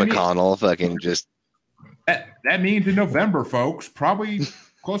Mitch McConnell, fucking just. That means in November, folks, probably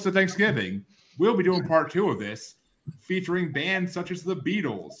close to Thanksgiving, we'll be doing part 2 of this, featuring bands such as the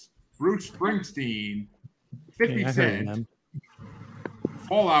Beatles, Bruce Springsteen, 50 Cent,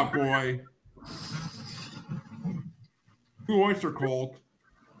 Fall Out Boy, Blue Oyster Cult.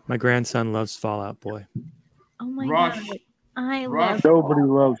 My grandson loves Fall Out Boy. Oh my Rush, god, I love. Nobody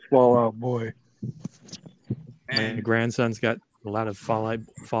loves Fall Out Boy. And my grandson's got a lot of Fall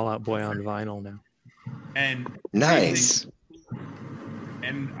Out Boy on vinyl now. And nice.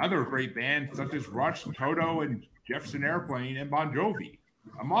 And other great bands such as Rush, Toto, and Jefferson Airplane, and Bon Jovi,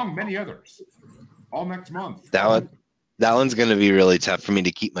 among many others. All next month. That one's going to be really tough for me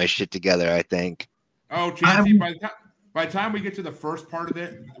to keep my shit together, I think. Oh, Chancey, by the time we get to the first part of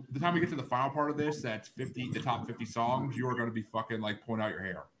it, the time we get to the final part of this, that's the top 50 songs, you are going to be fucking like pulling out your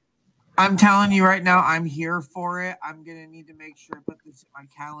hair. I'm telling you right now, I'm here for it. I'm going to need to make sure I put this in my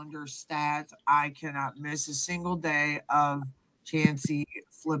calendar stats. I cannot miss a single day of Chancey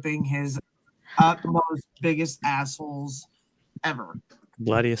flipping his utmost biggest assholes ever.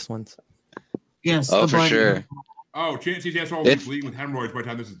 Bloodiest ones. Yes. Oh, for sure. Oh, Chancey's asshole will be bleeding with hemorrhoids by the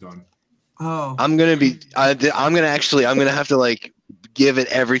time this is done. Oh. I'm going to have to like give it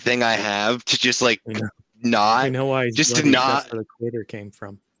everything I have to just like not. I know why just to not. That's where the quitter came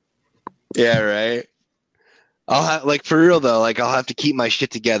from. Yeah, right. I'll have like for real though, like I'll have to keep my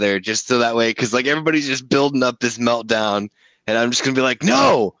shit together just so that way, because like everybody's just building up this meltdown, and I'm just gonna be like,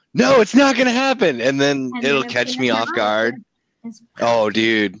 no, it's not gonna happen, and then And it'll then it's catch gonna me come off out. guard. Oh,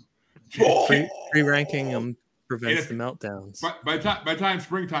 dude. Pre-ranking them prevents if- the meltdowns. But by the time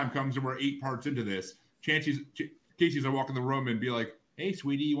springtime comes and we're 8 parts into this, Casey's will walk in the room and be like, "Hey,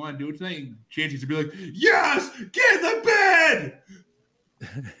 sweetie, you want to do a thing?" Chances would be like, "Yes, get in the bed."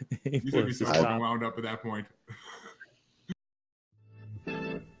 He's gonna be so fucking wound up at that point.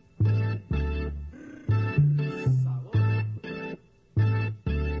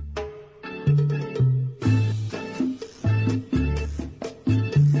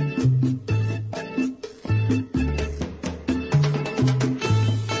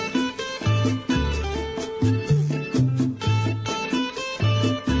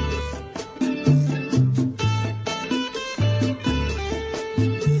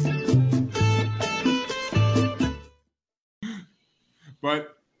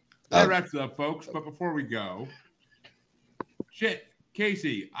 But that wraps it up, folks. But before we go,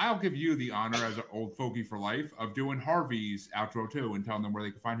 Casey, I'll give you the honor as an old fogey for life of doing Harvey's outro too and telling them where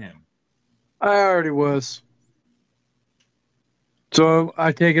they can find him. I already was. So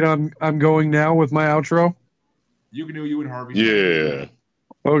I take it I'm going now with my outro. You can do you and Harvey. Yeah.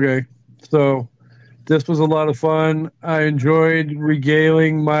 Okay. So this was a lot of fun. I enjoyed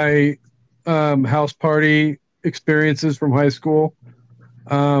regaling my house party experiences from high school.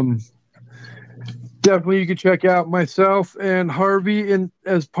 Definitely, you can check out myself and Harvey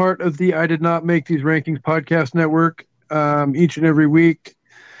as part of the I Did Not Make These Rankings podcast network each and every week.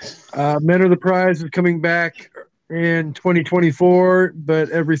 Men Are the Prize is coming back in 2024, but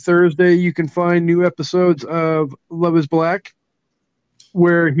every Thursday you can find new episodes of Love is Black,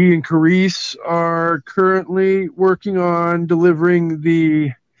 where he and Carice are currently working on delivering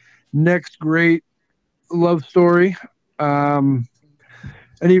the next great love story.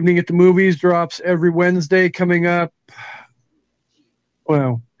 An Evening at the Movies drops every Wednesday coming up.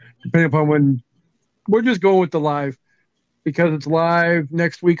 Well, depending upon when. We're just going with the live because it's live.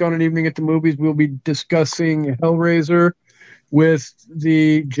 Next week on An Evening at the Movies, we'll be discussing Hellraiser with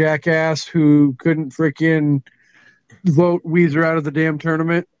the jackass who couldn't freaking vote Weezer out of the damn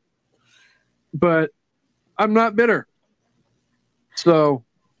tournament. But I'm not bitter. So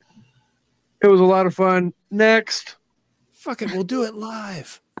it was a lot of fun. Next. Fuck it, we'll do it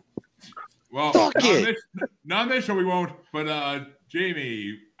live. Well, Fuck it. Not on this show we won't. But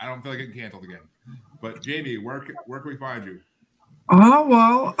Jamie, I don't feel like getting canceled again. But Jamie, where can we find you? Oh,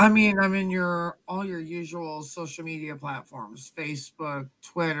 well, I mean, I'm in all your usual social media platforms, Facebook,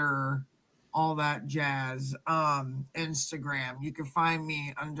 Twitter, all that jazz. Instagram. You can find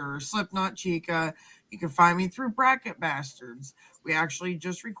me under Slipknot Chica. You can find me through Bracket Bastards. We actually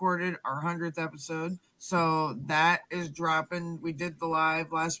just recorded our 100th episode, so that is dropping. We did the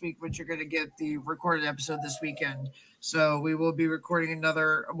live last week, but you're going to get the recorded episode this weekend. So we will be recording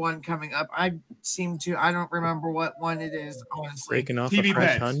another one coming up. I don't remember what one it is, honestly. Breaking off TV a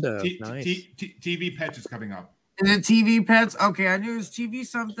fresh Pets. hundo. Nice. TV Pets is coming up. Is it TV Pets? Okay, I knew it was TV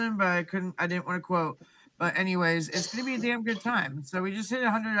something, but I didn't want to quote. But anyways, it's going to be a damn good time. So we just hit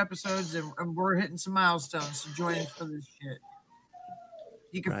 100 episodes and we're hitting some milestones. So join us for this shit.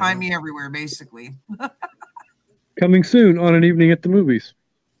 You can find me everywhere, basically. Coming soon on An Evening at the Movies.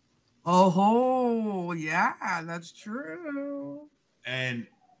 Oh, yeah, that's true. And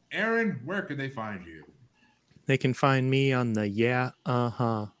Aaron, where can they find you? They can find me on the Yeah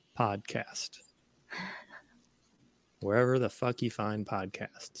podcast. Wherever the fuck you find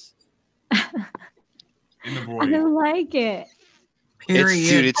podcasts. In the I void. don't like it.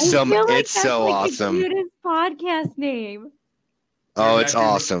 Period. It's so awesome. The cutest podcast name. Oh, it's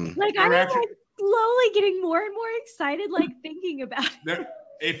awesome. Like I'm like slowly getting more and more excited, like thinking about it.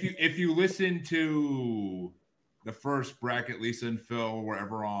 If you listen to the first bracket, Lisa and Phil were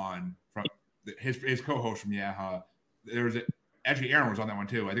ever on from his co-host from Yaha, actually Aaron was on that one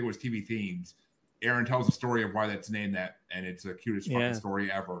too. I think it was TV Themes. Aaron tells the story of why that's named that, and it's the cutest fucking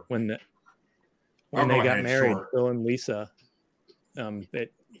story ever. When they got married, Phil and Lisa,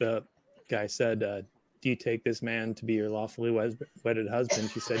 the guy said, "Do you take this man to be your lawfully wedded husband?"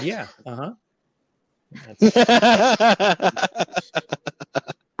 She said, "Yeah,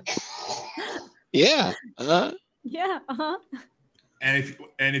 Yeah. Yeah. And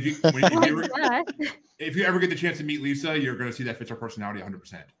if you ever get the chance to meet Lisa, you're going to see that fits her personality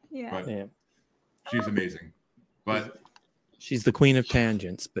 100%. Yeah. But she's amazing. But she's the queen of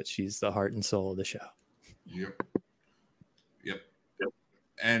tangents, but she's the heart and soul of the show. Yep.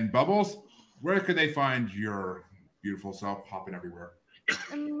 And Bubbles, where could they find your beautiful self hopping everywhere?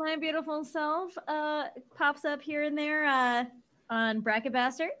 my beautiful self pops up here and there on Bracket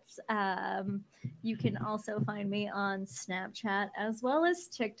Bastards. You can also find me on Snapchat as well as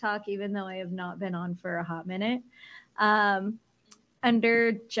TikTok, even though I have not been on for a hot minute.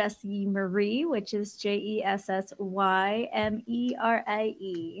 Under Jessie Marie, which is JESSYMERIE.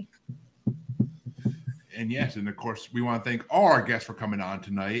 And yes, and of course, we want to thank all our guests for coming on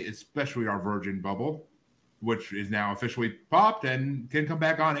tonight, especially our Virgin Bubble, which is now officially popped and can come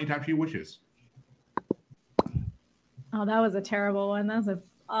back on anytime she wishes. Oh, that was a terrible one. That was an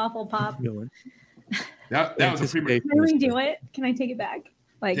awful pop. That was a premature. Can we do it? Can I take it back?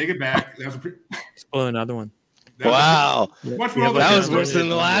 Like, take it back. That was spoil another one. Wow. That was worse than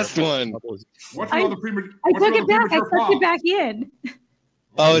the last one. I took it back. I took it back in.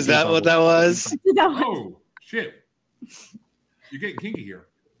 Oh, is that what that was? Oh, shit. You're getting kinky here.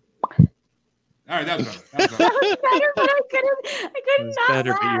 All right, that was better. That was better, but I couldn't not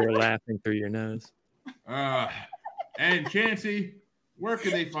better, laugh. but you were laughing through your nose. And Chancey, where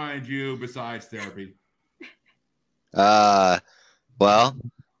can they find you besides therapy? Well,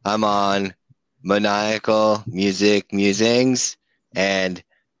 I'm on Maniacal Music Musings and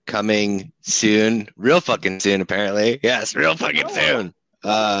coming soon, real fucking soon, apparently. Yes, real fucking soon.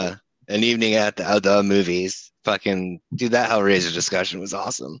 An evening at the movies. Fucking dude, that Hellraiser discussion was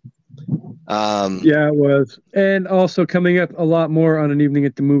awesome. Yeah, it was. And also coming up a lot more on an evening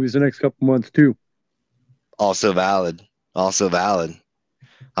at the movies the next couple months too. Also valid. I'm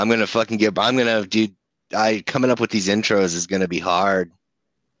gonna dude. Coming up with these intros is gonna be hard.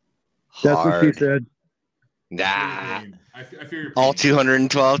 That's what she said. Nah. I feel your all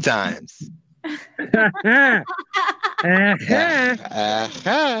 212 times.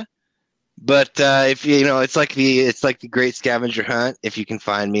 But if it's like the great scavenger hunt. If you can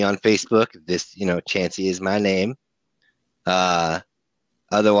find me on Facebook, this Chancey is my name.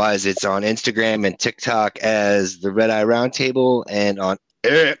 Otherwise, it's on Instagram and TikTok as the Red Eye Roundtable, and on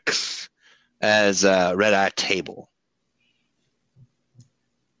X as Red Eye Table.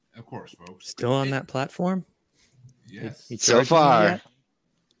 Of course, folks. Still on that platform? Yes. So far,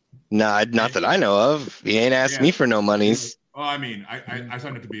 not that I know of. He ain't asked me for no monies. Well, I mean, I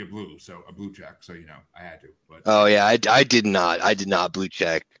signed up to be a blue check, so I had to. But oh yeah, I did not blue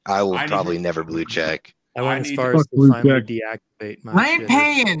check. I will probably never blue check. I went as far as to finally deactivate my. I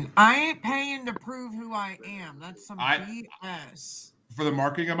ain't paying to prove who I am. That's some BS. For the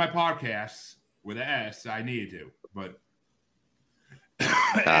marketing of my podcasts with an S, I needed to, but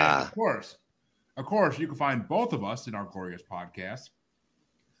of course, you can find both of us in our glorious podcast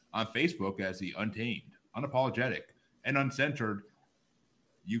on Facebook as the Untamed, Unapologetic, and Uncensored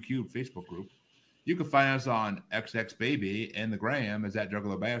UQ Facebook group. You can find us on XXBaby and the Gram as that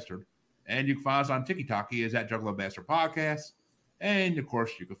Juggalo Bastard. And you can find us on TikTok as that Juggalo Bastard Podcast. And of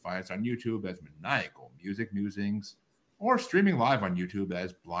course, you can find us on YouTube as Maniacal Music Musings, or streaming live on YouTube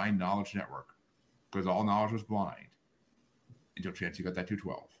as Blind Knowledge Network, because all knowledge was blind until Chancey got that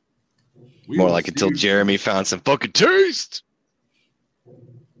 212. More like until Jeremy found some fucking taste.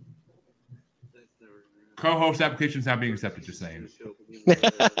 Co-host applications not being accepted, just saying.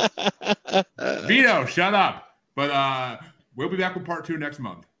 Vito, shut up. But we'll be back with part 2 next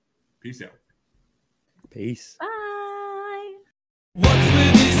month. Peace out. Peace. Bye. What's with